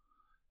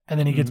 and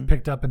then he gets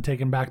picked up and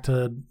taken back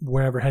to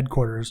wherever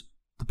headquarters,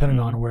 the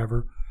Pentagon or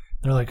wherever.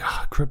 They're like,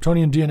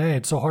 Kryptonian DNA.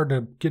 It's so hard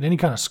to get any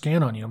kind of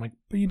scan on you. I'm like,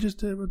 but you just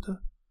did with the.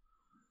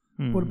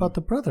 What about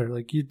the brother?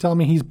 Like, you tell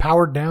me he's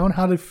powered down?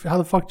 How the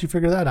fuck did you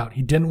figure that out?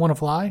 He didn't want to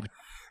fly?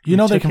 You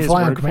know they can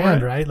fly on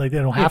command, right? Like, they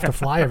don't have to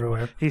fly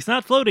everywhere. He's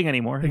not floating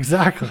anymore.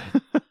 Exactly.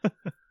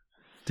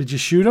 Did you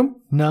shoot him?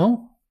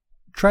 No.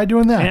 Try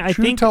doing that. And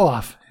Shoot a toe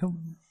off.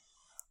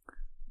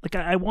 Like,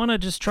 I want to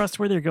just trust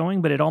where they're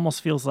going, but it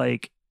almost feels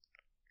like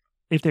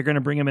if they're going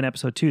to bring him in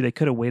episode 2, they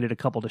could have waited a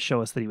couple to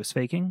show us that he was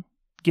faking.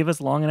 Give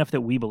us long enough that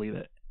we believe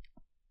it.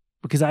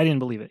 Because I didn't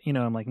believe it. You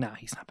know, I'm like, nah,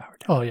 he's not powered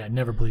down. Oh, yeah. I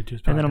never believed he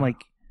was powered down. And then I'm down.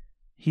 like,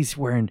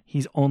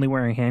 he's only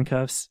wearing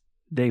handcuffs.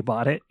 They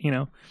bought it, you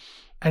know?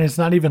 And it's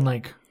not even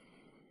like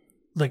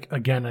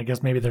again, I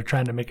guess maybe they're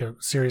trying to make a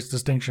serious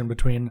distinction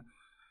between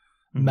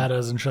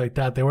metas and shit like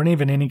that. They weren't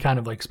even any kind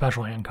of like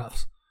special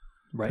handcuffs.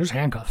 Right. There's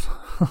handcuffs.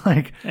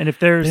 Like, and if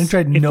there's, they didn't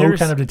try no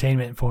kind of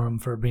detainment for him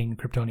for being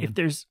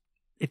Kryptonian.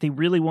 If they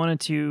really wanted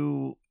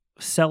to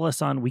sell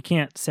us on, we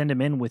can't send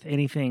him in with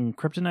anything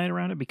kryptonite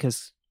around it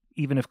because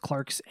even if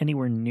Clark's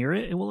anywhere near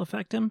it, it will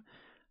affect him.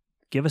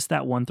 Give us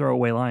that one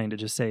throwaway line to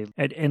just say,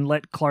 and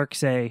let Clark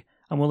say,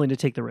 I'm willing to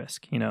take the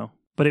risk, you know?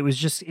 But it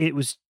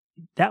was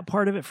that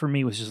part of it for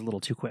me was just a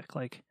little too quick.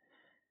 Like,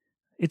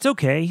 it's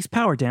okay. He's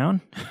powered down.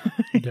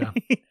 Yeah.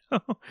 You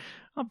know?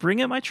 I'll bring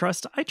him. I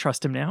trust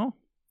him now.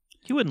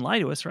 He wouldn't lie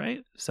to us,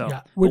 right? So,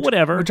 yeah. But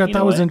whatever. Which I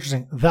thought was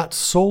interesting. That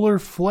solar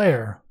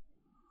flare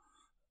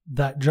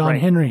that John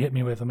Henry hit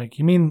me with, I'm like,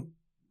 you mean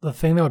the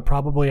thing that would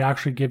probably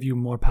actually give you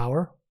more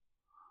power?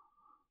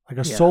 Like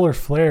a solar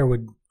flare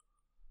would...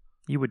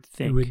 You would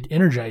think. It would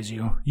energize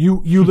you.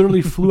 You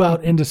literally flew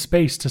out into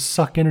space to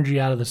suck energy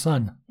out of the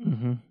sun.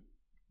 Mm-hmm.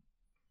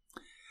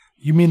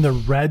 You mean the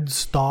red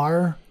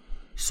star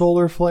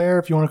solar flare,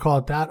 if you want to call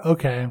it that?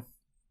 Okay.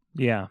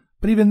 Yeah.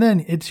 But even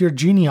then, it's your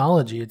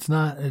genealogy. It's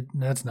not,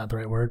 that's not the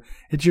right word.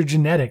 It's your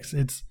genetics.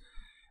 It's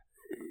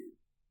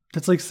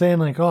like saying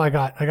like, oh, I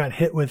got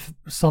hit with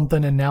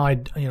something and now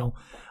I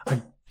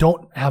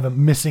don't have a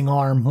missing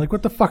arm. Like,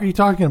 what the fuck are you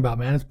talking about,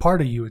 man? It's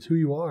part of you. It's who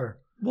you are.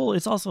 Well,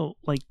 it's also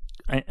like,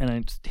 and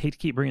I hate to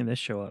keep bringing this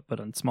show up, but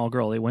on Small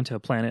Girl, they went to a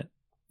planet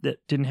that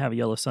didn't have a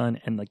yellow sun,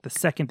 and like the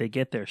second they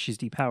get there, she's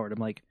depowered. I'm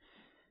like,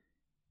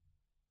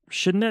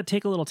 shouldn't that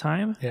take a little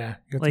time? Yeah,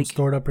 you got like, some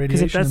stored up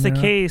radiation. Because if that's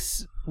the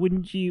case,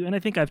 wouldn't you? And I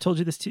think I've told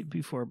you this too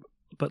before,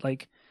 but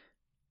like,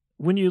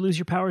 wouldn't you lose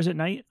your powers at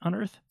night on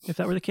Earth if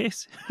that were the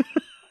case?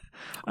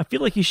 I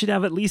feel like you should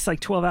have at least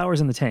like 12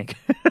 hours in the tank.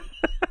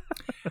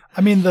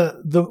 I mean,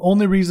 the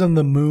only reason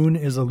the moon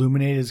is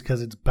illuminated is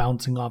because it's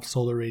bouncing off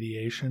solar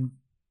radiation,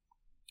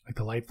 like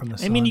the light from the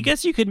sun. I mean, you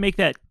guess you could make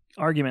that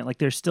argument, like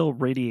there's still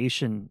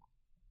radiation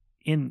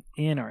in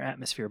our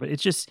atmosphere, but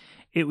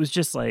it was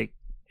just like,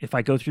 if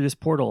I go through this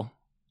portal,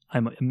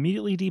 I'm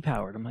immediately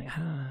depowered. I'm like,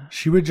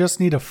 She would just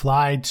need to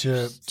fly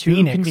to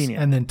Phoenix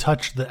and then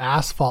touch the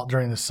asphalt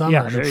during the summer.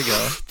 Yeah, there you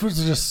go.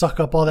 Just suck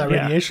up all that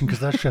radiation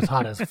because that shit's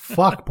hot as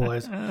fuck,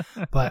 boys.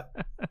 But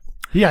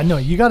yeah, no,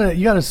 you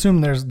gotta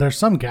assume there's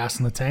some gas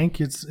in the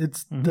tank. It's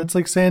that's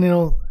like saying,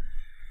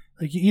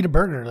 like you eat a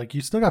burger, like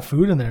you still got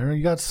food in there.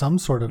 You got some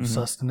sort of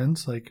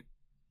sustenance. Like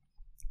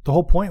the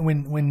whole point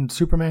when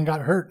Superman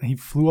got hurt, he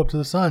flew up to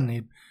the sun.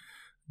 He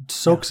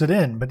soaks it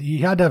in, but he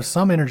had to have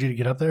some energy to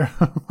get up there.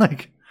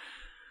 Like,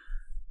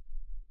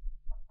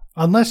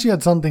 unless you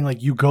had something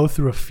like you go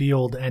through a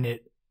field and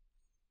it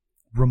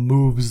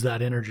removes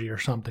that energy or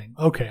something.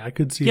 Okay, I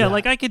could see that. Yeah,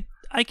 like I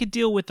could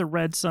deal with the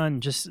red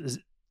sun just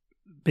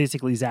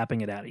basically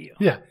zapping it out of you.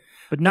 Yeah.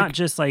 But not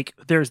just like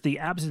there's the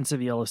absence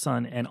of yellow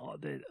sun and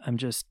I'm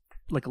just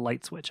like a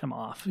light switch. I'm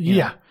off.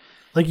 Yeah. Know?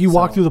 Like you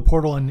walk through the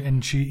portal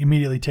and she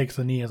immediately takes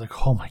the knee. I was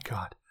like, oh my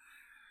God.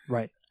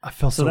 Right. I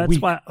feel so that's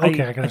weak. Why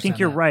I think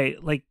you're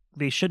right. Like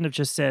they shouldn't have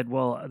just said,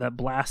 well, that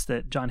blast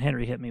that John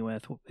Henry hit me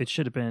with, it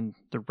should have been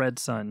the red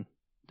sun.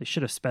 They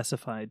should have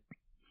specified.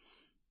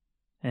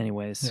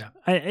 Anyways,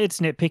 it's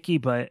nitpicky,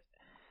 but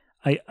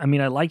I mean,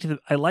 I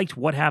liked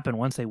what happened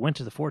once they went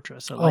to the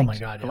fortress. Oh my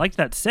God. Yeah. I liked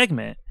that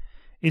segment.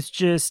 It's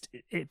just,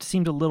 it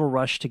seemed a little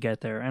rushed to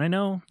get there. And I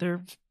know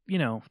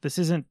this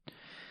isn't,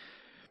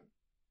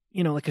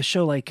 like a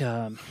show like,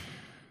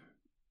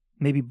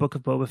 maybe Book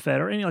of Boba Fett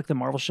or any like the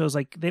Marvel shows,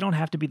 like they don't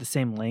have to be the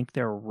same length.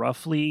 They're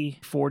roughly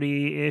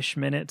 40-ish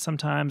minutes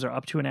sometimes or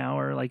up to an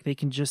hour. Like they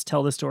can just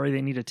tell the story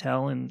they need to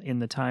tell in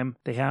the time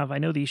they have. I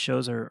know these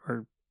shows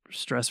are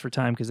stressed for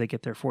time because they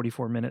get their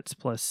 44 minutes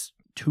plus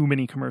too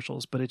many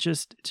commercials, but it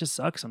just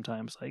sucks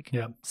sometimes. Like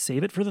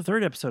save it for the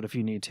third episode if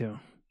you need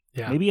to.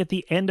 Yeah. Maybe at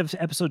the end of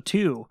episode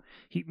 2,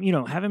 he,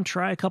 have him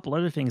try a couple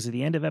other things. At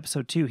the end of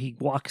episode 2, he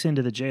walks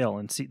into the jail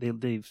and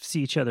they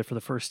see each other for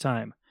the first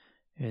time.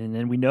 And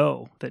then we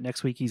know that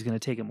next week he's going to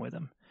take him with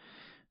him.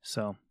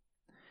 So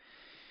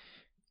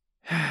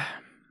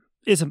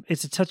it's a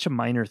such a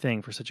minor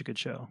thing for such a good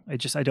show.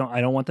 I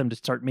don't want them to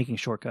start making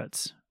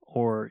shortcuts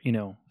or,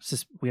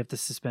 we have to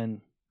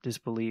suspend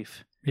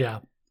disbelief Yeah.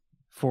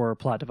 for a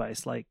plot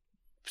device like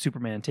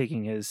Superman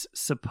taking his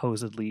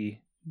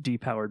supposedly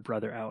depowered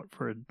brother out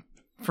for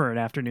an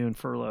afternoon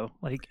furlough.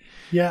 Like,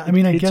 yeah, I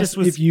mean, I it guess just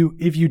was- if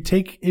you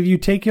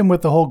take him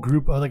with the whole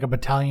group, like a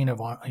battalion of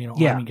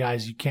Yeah. army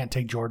guys, you can't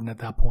take Jordan at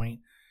that point.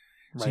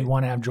 So you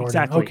want to have Jordan,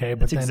 Exactly. okay?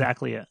 But That's then,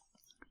 exactly it.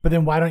 but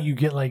then why don't you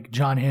get like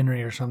John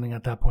Henry or something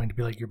at that point to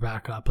be like your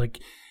backup, like,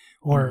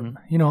 or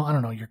I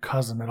don't know, your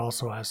cousin that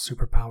also has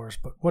superpowers,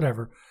 but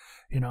whatever,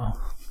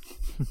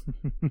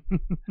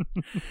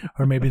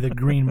 or maybe the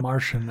Green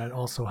Martian that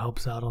also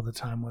helps out all the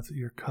time with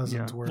your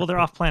cousin's work. Well, they're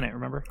off planet,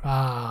 remember?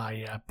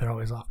 Yeah, they're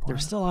always off planet. They're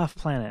still off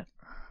planet.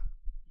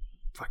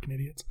 Fucking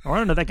idiots. Or I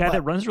don't know, that guy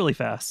that runs really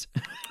fast.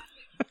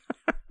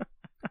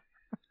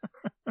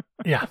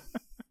 Yeah,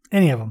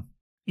 any of them.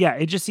 Yeah,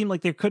 it just seemed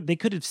like they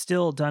could have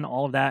still done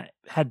all of that,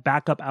 had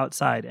backup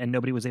outside, and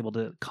nobody was able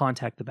to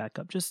contact the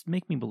backup. Just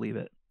make me believe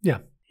it. Yeah.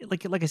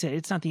 Like I said,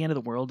 it's not the end of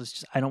the world. It's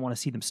just I don't want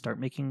to see them start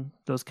making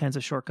those kinds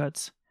of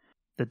shortcuts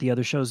that the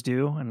other shows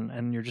do,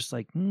 and you're just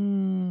like,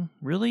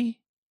 really?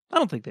 I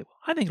don't think they will.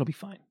 I think it'll be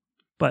fine.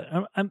 But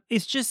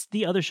it's just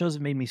the other shows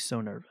have made me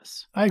so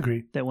nervous I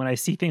agree. that when I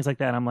see things like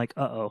that, I'm like,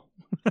 uh-oh.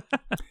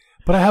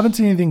 But I haven't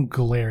seen anything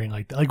glaring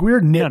like that. Like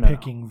we're No.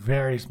 nitpicking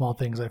very small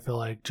things, I feel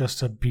like, just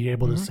to be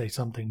able to say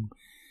something.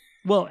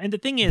 Well, and the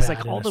thing is, Bad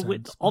like in all a the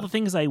sense, all but- the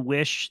things I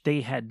wish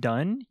they had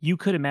done, you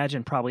could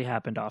imagine probably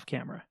happened off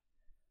camera.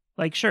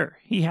 Like, sure,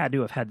 he had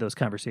to have had those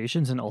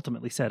conversations and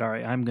ultimately said, "All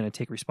right, I'm going to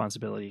take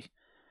responsibility."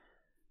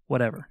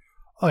 Whatever.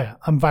 Oh yeah,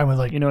 I'm fine with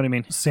like You know what I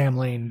mean? Sam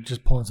Lane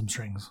just pulling some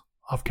strings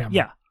off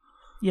camera.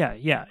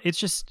 Yeah. It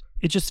just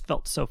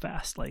felt so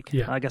fast. Like,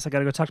 Yeah. I guess I got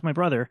to go talk to my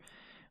brother.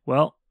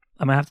 Well,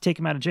 I'm gonna have to take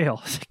him out of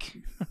jail. It's like,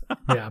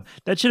 Yeah.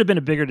 that should have been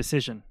a bigger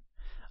decision.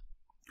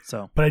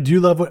 So But I do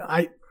love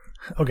I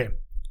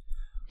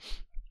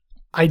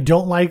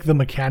don't like the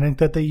mechanic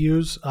that they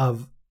use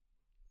of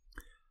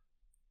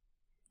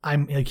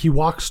he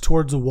walks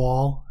towards a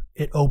wall,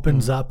 it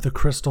opens up, the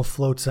crystal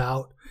floats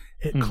out,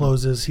 it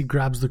closes, he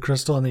grabs the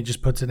crystal and he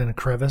just puts it in a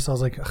crevice. I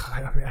was like,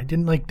 I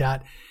didn't like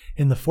that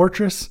in the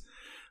fortress.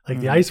 Like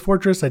the ice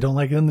fortress, I don't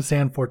like it in the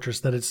sand fortress,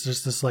 that it's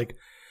just this like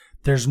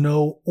there's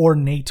no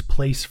ornate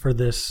place for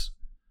this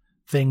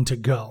thing to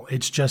go.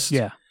 It's just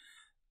yeah,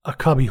 a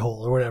cubby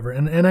hole or whatever.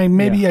 And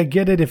I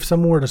get it if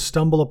someone were to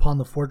stumble upon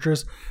the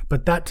fortress,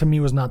 but that to me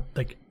was not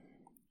like,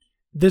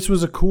 this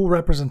was a cool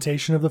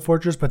representation of the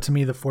fortress, but to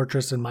me the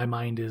fortress in my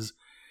mind is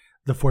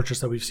the fortress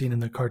that we've seen in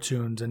the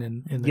cartoons and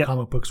in the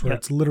comic books where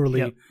it's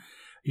literally,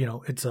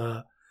 it's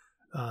a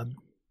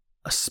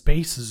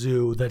space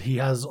zoo that he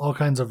has all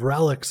kinds of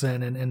relics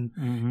in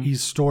and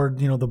he's stored,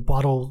 the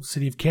bottle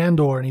city of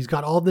Kandor and he's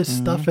got all this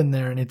stuff in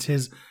there and it's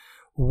his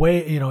way,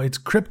 it's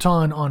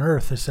Krypton on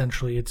Earth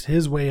essentially. It's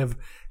his way of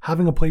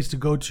having a place to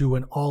go to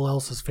when all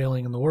else is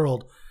failing in the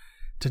world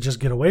to just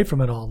get away from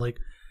it all. Like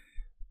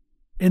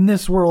in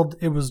this world,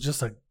 it was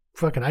just a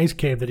fucking ice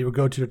cave that he would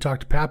go to talk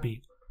to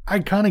Pappy. I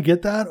kind of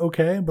get that,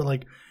 okay, but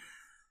like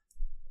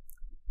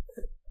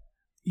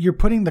you're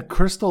putting the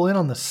crystal in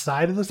on the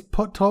side of this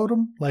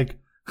totem, like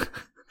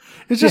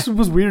it just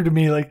was weird to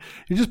me. Like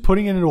you're just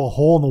putting it into a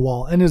hole in the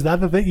wall, and is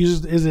that the thing?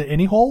 Is it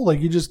any hole? Like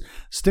you just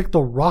stick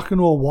the rock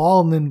into a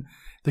wall and then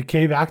the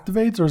cave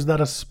activates, or is that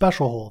a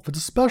special hole? If it's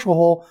a special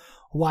hole,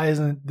 why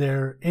isn't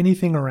there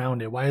anything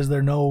around it? Why is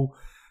there no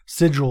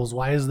sigils?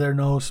 Why is there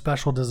no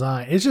special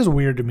design? It's just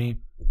weird to me.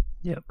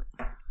 yep.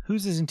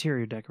 Who's his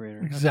interior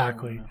decorator?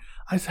 Exactly.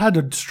 I had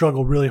to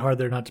struggle really hard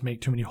there not to make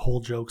too many hole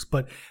jokes,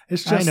 but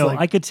it's just I know. like,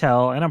 I could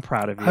tell, and I'm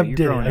proud of you. I You're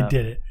did it. growing I up.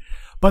 did it.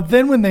 But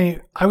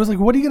then I was like,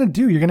 what are you going to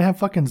do? You're going to have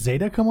fucking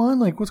Zeta come on?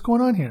 Like, what's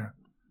going on here?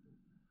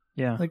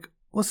 Yeah. Like,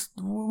 what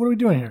are we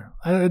doing here?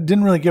 I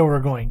didn't really get where we're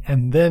going.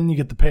 And then you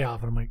get the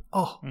payoff, and I'm like,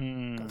 oh,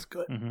 that's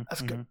good.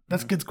 That's good.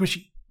 That's good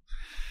squishy.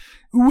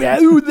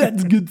 Wow,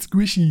 that's good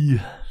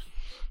squishy.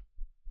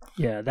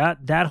 Yeah,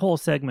 that whole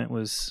segment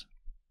was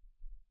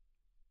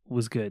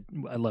good.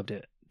 I loved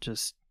it.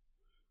 Just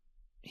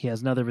he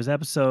has another of his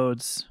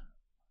episodes,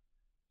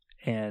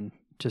 and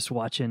just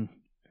watching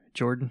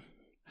Jordan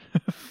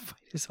fight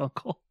his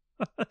uncle.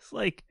 It's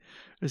like,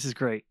 this is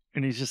great.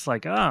 And he's just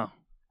like, oh,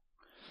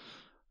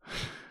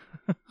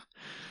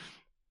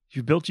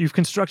 you've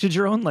constructed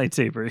your own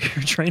lightsaber.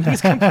 Your training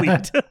is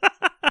complete.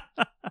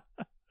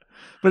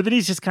 But then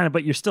he's just kind of,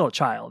 but you're still a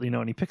child,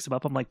 and he picks him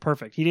up. I'm like,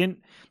 perfect. They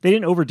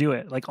didn't overdo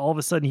it. Like all of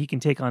a sudden he can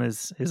take on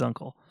his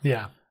uncle.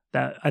 Yeah.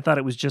 That I thought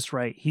it was just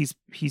right. He's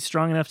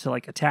strong enough to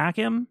like attack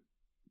him,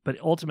 but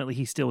ultimately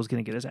he still was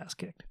going to get his ass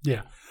kicked.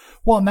 Yeah.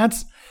 Well, and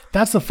that's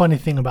the funny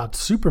thing about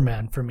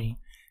Superman for me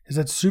is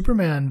that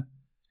Superman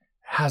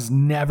has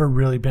never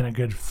really been a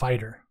good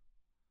fighter.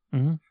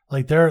 Mm-hmm.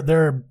 Like there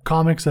are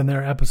comics and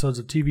there are episodes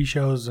of TV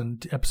shows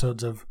and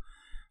episodes of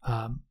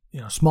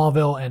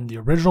Smallville and the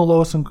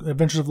original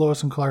Adventures of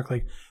Lois and Clark.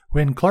 Like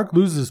when Clark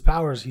loses his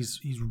powers, he's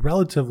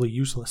relatively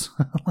useless,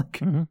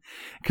 like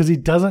because he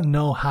doesn't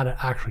know how to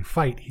actually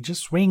fight. He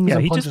just swings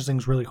and punches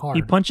things really hard.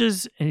 He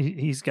punches and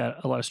he's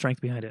got a lot of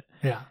strength behind it.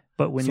 Yeah.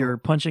 But when you're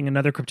punching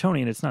another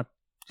Kryptonian, it's not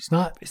It's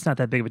not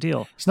that big of a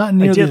deal. It's not I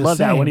nearly did the love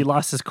that same, when he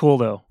lost his cool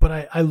though.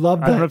 But I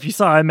love that. I don't know if you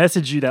saw. I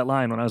messaged you that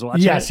line when I was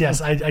watching. Yes, it.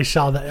 yes, I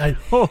saw that.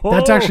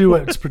 That's actually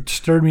what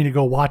stirred me to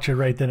go watch it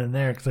right then and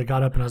there because I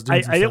got up and I was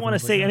doing. I didn't want to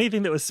say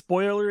anything that was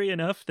spoilery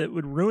enough that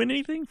would ruin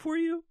anything for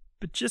you,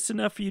 but just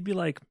enough for you to be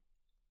like,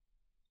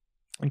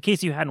 in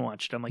case you hadn't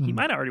watched it. I'm like, you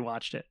might have already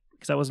watched it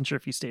because I wasn't sure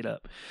if you stayed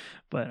up,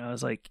 but I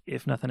was like,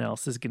 if nothing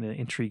else, this is going to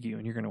intrigue you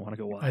and you're going to want to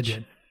go watch. I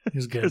did. It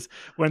was good. Because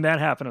when that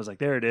happened, I was like,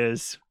 there it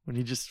is. When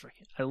he just,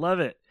 I love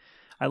it.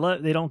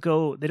 They don't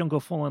go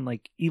full on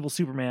like evil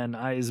Superman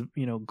eyes,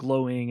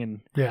 glowing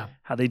and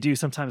how they do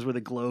sometimes where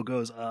the glow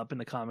goes up in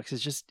the comics.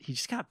 It's just, he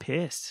just got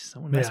pissed.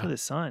 Someone messed with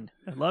his son.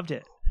 I loved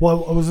it.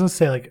 Well, I was going to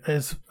say like,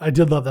 I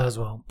did love that as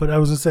well, but I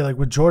was going to say like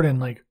with Jordan,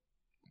 like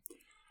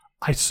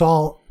I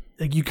saw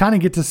like you kind of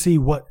get to see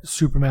what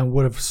Superman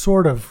would have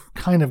sort of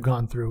kind of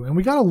gone through. And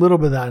we got a little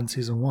bit of that in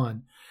season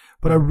 1,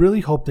 but I really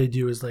hope they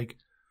do is like,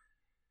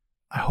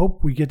 I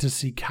hope we get to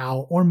see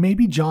Cal or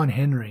maybe John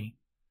Henry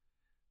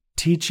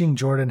teaching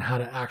Jordan how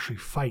to actually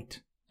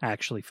fight.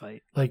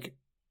 Like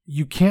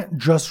you can't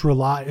just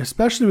rely,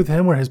 especially with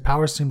him where his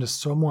powers seem to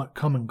somewhat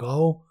come and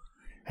go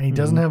and he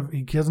doesn't have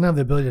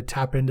the ability to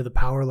tap into the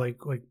power like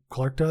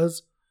Clark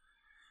does.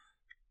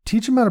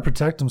 Teach him how to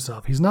protect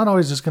himself. He's not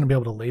always just going to be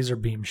able to laser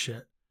beam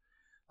shit.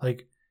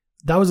 Like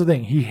that was the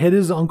thing. He hit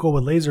his uncle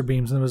with laser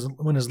beams and it was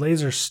when his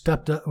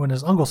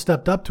uncle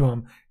stepped up to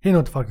him, he didn't know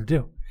what the fuck to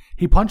do.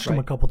 He punched him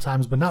a couple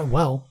times, but not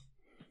well.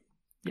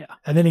 Yeah.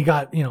 And then he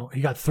got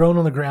thrown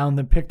on the ground,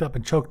 then picked up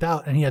and choked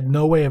out, and he had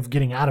no way of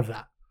getting out of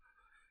that.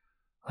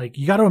 Like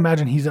you got to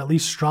imagine he's at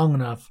least strong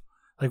enough.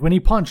 Like when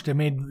he punched, it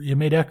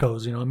made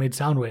echoes, it made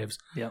sound waves.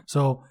 Yeah.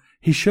 So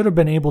he should have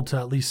been able to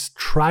at least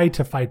try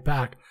to fight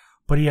back,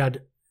 but he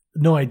had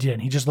no idea,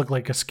 and he just looked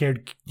like a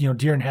scared,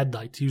 deer in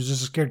headlights. He was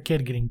just a scared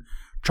kid getting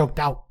choked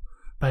out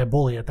by a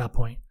bully at that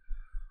point.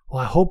 Well,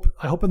 I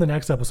hope in the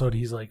next episode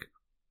he's like,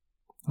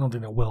 I don't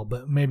think that will,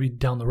 but maybe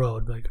down the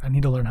road, like I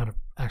need to learn how to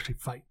actually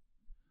fight.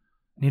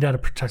 I need how to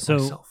protect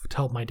myself to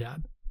help my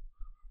dad.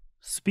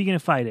 Speaking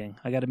of fighting,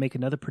 I got to make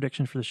another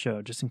prediction for the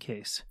show just in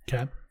case.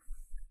 Okay.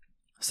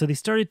 So they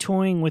started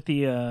toying with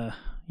the,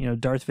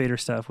 Darth Vader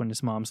stuff when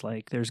his mom's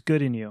like, "There's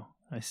good in you,"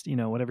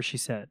 whatever she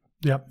said.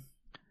 Yep.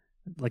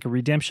 Like a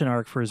redemption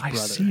arc for his brother.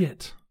 I see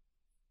it.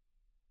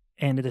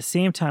 And at the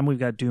same time, we've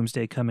got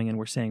Doomsday coming, and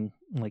we're saying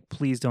like,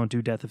 please don't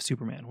do Death of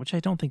Superman, which I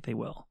don't think they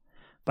will.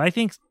 But I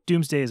think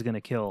Doomsday is going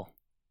to kill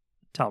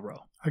Tal-Rho.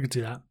 I could see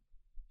that.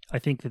 I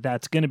think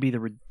that's going to be the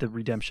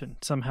redemption.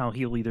 Somehow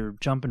he'll either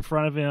jump in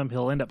front of him,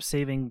 he'll end up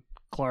saving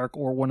Clark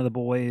or one of the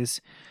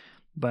boys.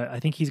 But I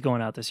think he's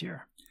going out this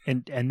year.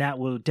 And that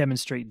will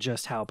demonstrate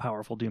just how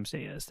powerful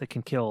Doomsday is. That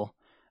can kill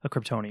a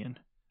Kryptonian.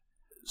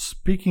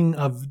 Speaking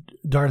of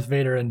Darth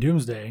Vader and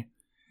Doomsday,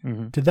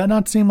 did that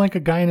not seem like a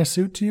guy in a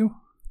suit to you?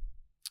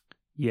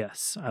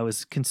 Yes. I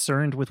was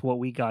concerned with what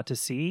we got to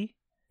see.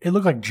 It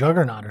looked like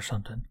Juggernaut or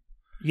something.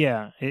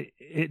 Yeah,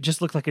 it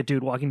just looked like a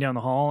dude walking down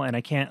the hall, and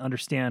I can't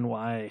understand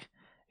why.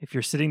 If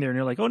you're sitting there and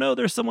you're like, "Oh no,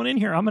 there's someone in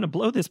here! I'm going to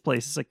blow this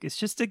place." It's like it's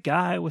just a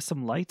guy with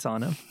some lights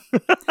on him.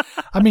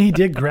 I mean, he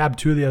did grab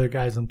two of the other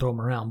guys and throw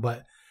them around,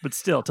 but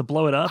still, to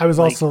blow it up, I was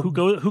also who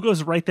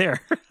goes right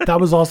there.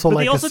 That was also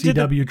like a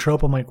CW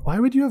trope. I'm like, why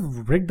would you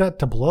have rigged that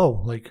to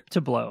blow? Like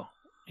to blow.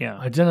 Yeah,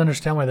 I didn't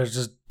understand why there's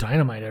just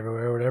dynamite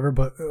everywhere or whatever,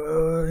 but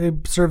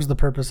it serves the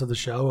purpose of the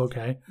show.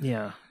 Okay.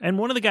 Yeah, and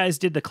one of the guys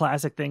did the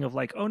classic thing of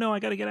like, "Oh no, I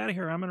got to get out of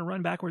here. I'm going to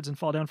run backwards and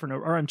fall down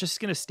or I'm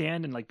just going to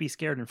stand and like be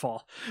scared and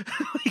fall."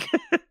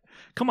 Like,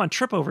 come on,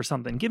 trip over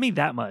something. Give me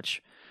that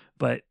much.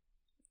 But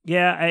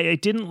yeah, I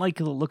didn't like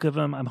the look of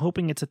him. I'm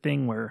hoping it's a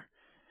thing where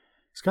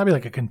it's got to be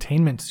like a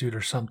containment suit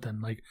or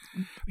something. Like,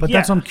 but yeah,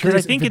 that's what I'm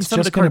curious. I think in some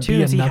of the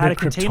cartoons he had a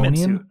containment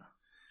suit.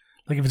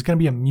 Like if it's going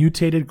to be a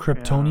mutated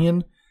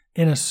Kryptonian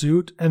in a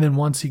suit, and then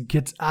once he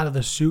gets out of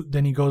the suit,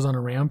 then he goes on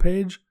a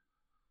rampage.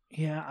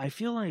 Yeah, I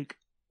feel like,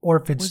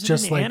 or if it's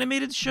just like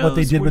animated shows what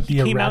they did with the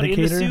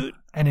Eradicator,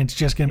 and it's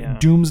just going to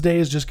Doomsday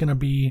is just going to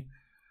be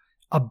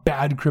a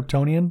bad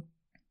Kryptonian.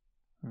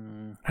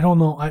 I don't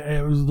know.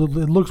 It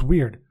looks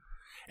weird.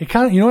 It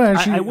kind of,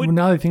 actually,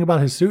 now that I think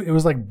about his suit, it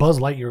was like Buzz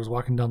Lightyear was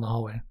walking down the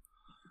hallway.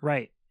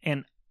 Right,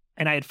 and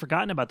I had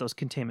forgotten about those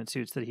containment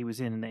suits that he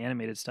was in the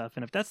animated stuff.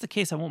 And if that's the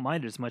case, I won't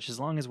mind it as much as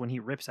long as when he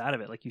rips out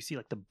of it, like you see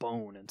like the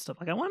bone and stuff.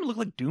 Like I want him to look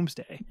like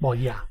Doomsday. Well,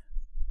 yeah.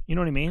 You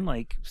know what I mean?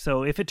 Like,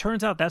 so if it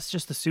turns out that's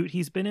just the suit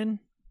he's been in,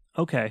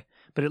 okay.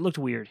 But it looked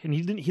weird, and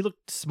he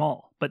looked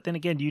small. But then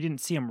again, you didn't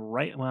see him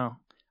right.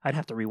 Well, I'd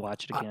have to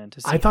rewatch it again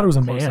to see. I thought it was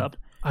a man. Up.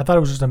 I thought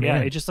it was just a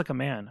man. Yeah, it just like a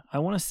man. I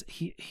want to.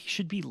 He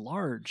should be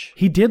large.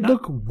 He did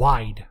look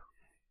wide.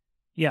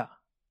 Yeah,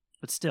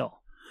 but still,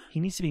 he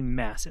needs to be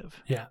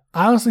massive. Yeah,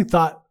 I honestly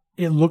thought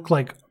it looked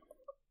like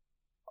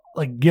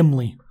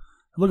Gimli.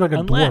 It looked like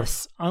a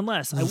dwarf.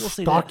 Unless I will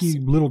say stocky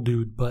little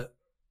dude, but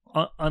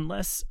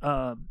unless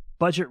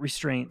budget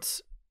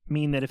restraints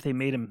mean that if they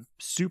made him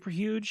super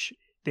huge,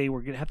 they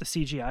were going to have to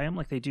CGI him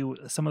like they do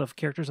some of the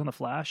characters on The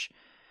Flash.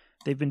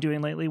 They've been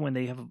doing lately when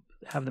they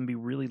have them be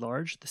really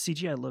large. The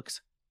CGI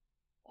looks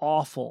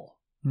awful.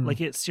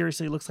 Like it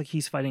seriously looks like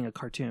he's fighting a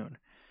cartoon.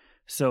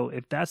 So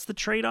if that's the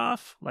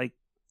trade-off, like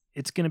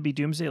it's going to be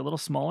Doomsday a little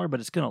smaller, but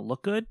it's going to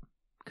look good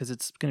because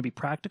it's going to be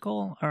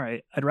practical. All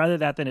right. I'd rather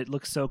that than it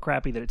looks so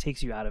crappy that it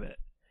takes you out of it.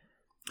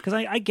 Because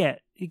I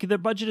get the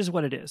budget is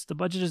what it is. The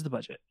budget is the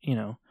budget, you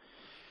know.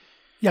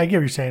 Yeah, I get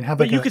what you're saying. Have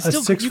But like you a could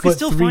still-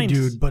 6'3" find-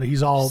 dude, but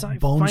he's all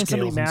bone Find somebody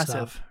scales and massive.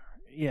 stuff.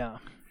 Yeah.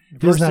 He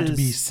doesn't have to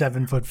be Versus-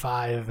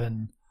 7'5"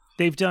 and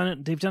They've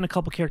done a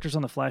couple characters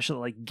on the Flash that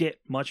like get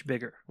much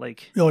bigger,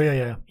 like oh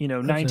yeah. you know,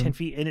 I've 9, seen 10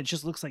 feet, and it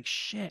just looks like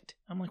shit.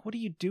 I'm like, what are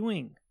you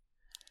doing?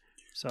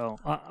 So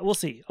we'll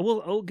see.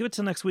 I'll give it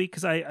till next week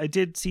because I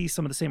did see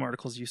some of the same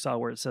articles you saw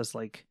where it says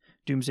like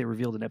Doomsday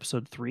revealed in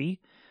episode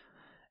 3,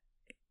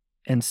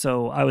 and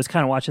so I was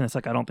kind of watching this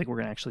like I don't think we're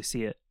gonna actually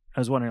see it. I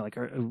was wondering like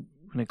are going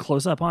to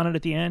close up on it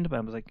at the end, but I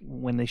was like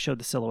when they showed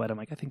the silhouette, I'm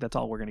like I think that's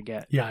all we're gonna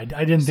get. Yeah, I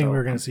didn't think So- we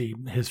were gonna see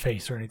his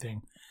face or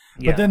anything.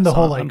 Yeah, But then the so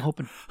whole I'm like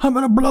hoping I'm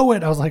gonna blow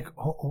it. I was like,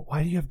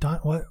 why do you have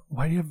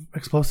why do you have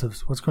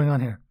explosives? What's going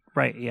on here?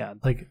 right. Yeah,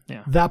 Like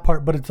Yeah. that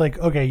part, but it's like,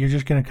 okay, you're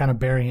just going to kind of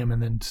bury him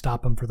and then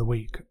stop him for the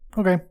week.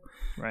 Okay.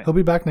 right. He'll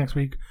be back next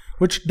week,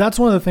 which that's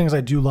one of the things I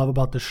do love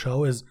about the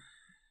show is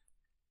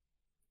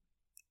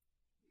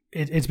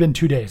it's been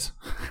 2 days.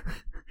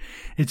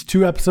 It's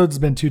 2 episodes.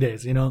 It's been 2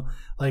 days, you know,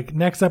 like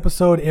next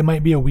episode, it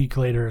might be a week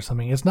later or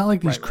something. It's not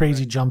like these Right,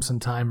 crazy jumps in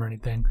time or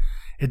anything.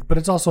 But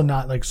it's also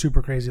not like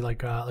super crazy,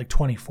 like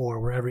 24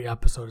 where every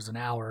episode is an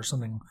hour or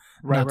something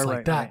nuts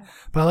like that. Right.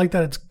 But I like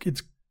that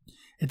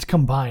it's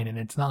combined and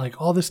it's not like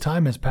all this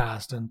time has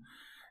passed and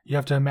you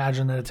have to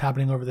imagine that it's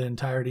happening over the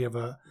entirety of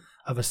a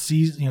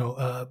season, you know,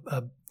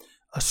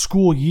 a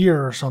school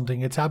year or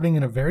something. It's happening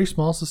in a very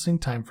small,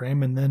 succinct time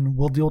frame, and then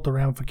we'll deal with the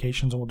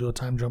ramifications and we'll do a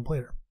time jump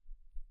later.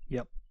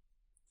 Yep.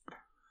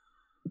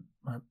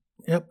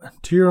 Yep.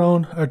 To your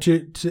own, or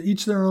to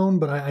each their own.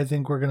 But I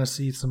think we're gonna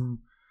see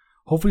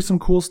hopefully some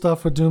cool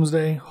stuff with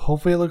Doomsday.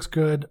 Hopefully it looks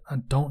good. I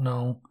don't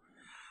know.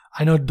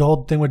 I know the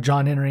whole thing with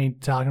John Henry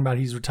talking about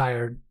he's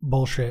retired.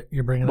 Bullshit.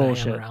 You're bringing that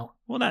hammer out.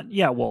 Well,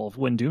 well,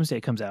 when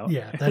Doomsday comes out,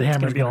 Yeah, that it's hammer's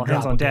going to be all gonna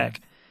hands drop on again.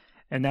 deck,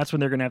 and that's when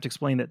they're going to have to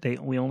explain that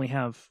we only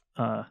have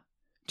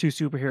 2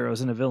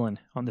 superheroes and a villain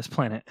on this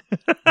planet.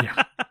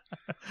 Yeah.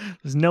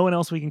 There's no one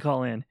else we can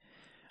call in.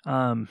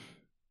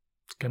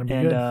 It's gonna be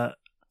and good. and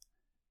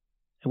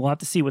we'll have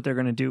to see what they're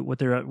going to do, what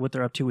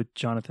they're up to with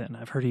Jonathan.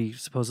 I've heard he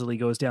supposedly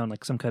goes down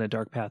like some kind of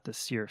dark path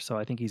this year, so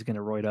I think he's going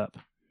to roid up.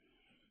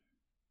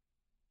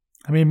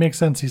 I mean, it makes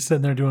sense. He's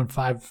sitting there doing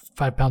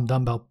 5-pound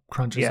dumbbell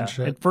crunches and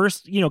shit. At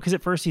first, because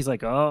at first he's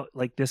like, oh,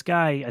 like this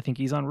guy, I think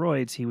he's on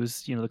roids. He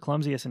was, the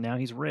clumsiest, and now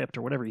he's ripped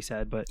or whatever he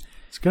said. But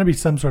It's gonna be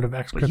some sort of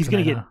X. he's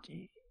going to kryptonite, get.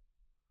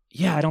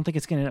 Yeah, I don't think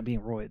it's going to end up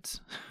being roids.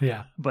 huh?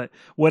 Yeah. But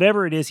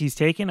whatever it is he's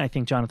taken, I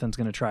think Jonathan's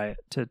going to try it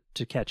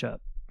to catch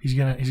up. He's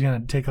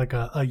gonna take like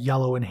a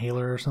yellow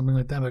inhaler or something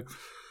like that. Like,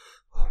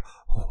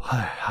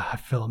 I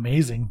feel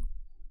amazing.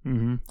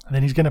 Mm-hmm. And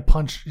then he's gonna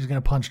punch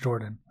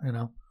Jordan,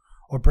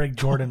 or break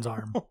Jordan's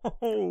arm.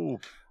 Oh,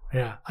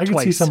 Yeah, I could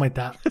see Twice. something like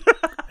that.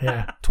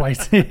 Yeah,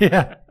 twice.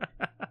 Yeah,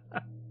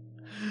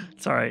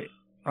 it's all right.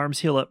 Arms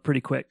heal up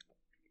pretty quick.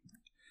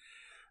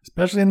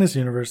 especially in this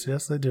universe.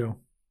 Yes, they do.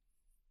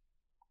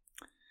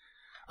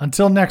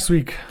 Until next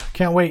week,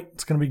 can't wait.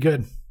 It's gonna be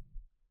good.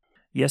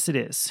 Yes, it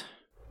is.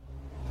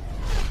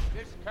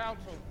 This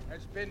council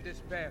has been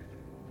disbanded.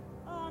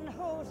 On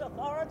whose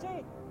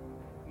authority?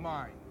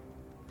 Mine.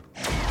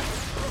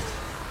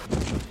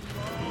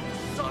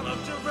 Son of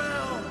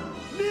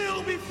Jarrell,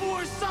 kneel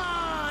before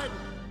Zod!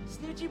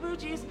 Snoochie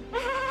boochies.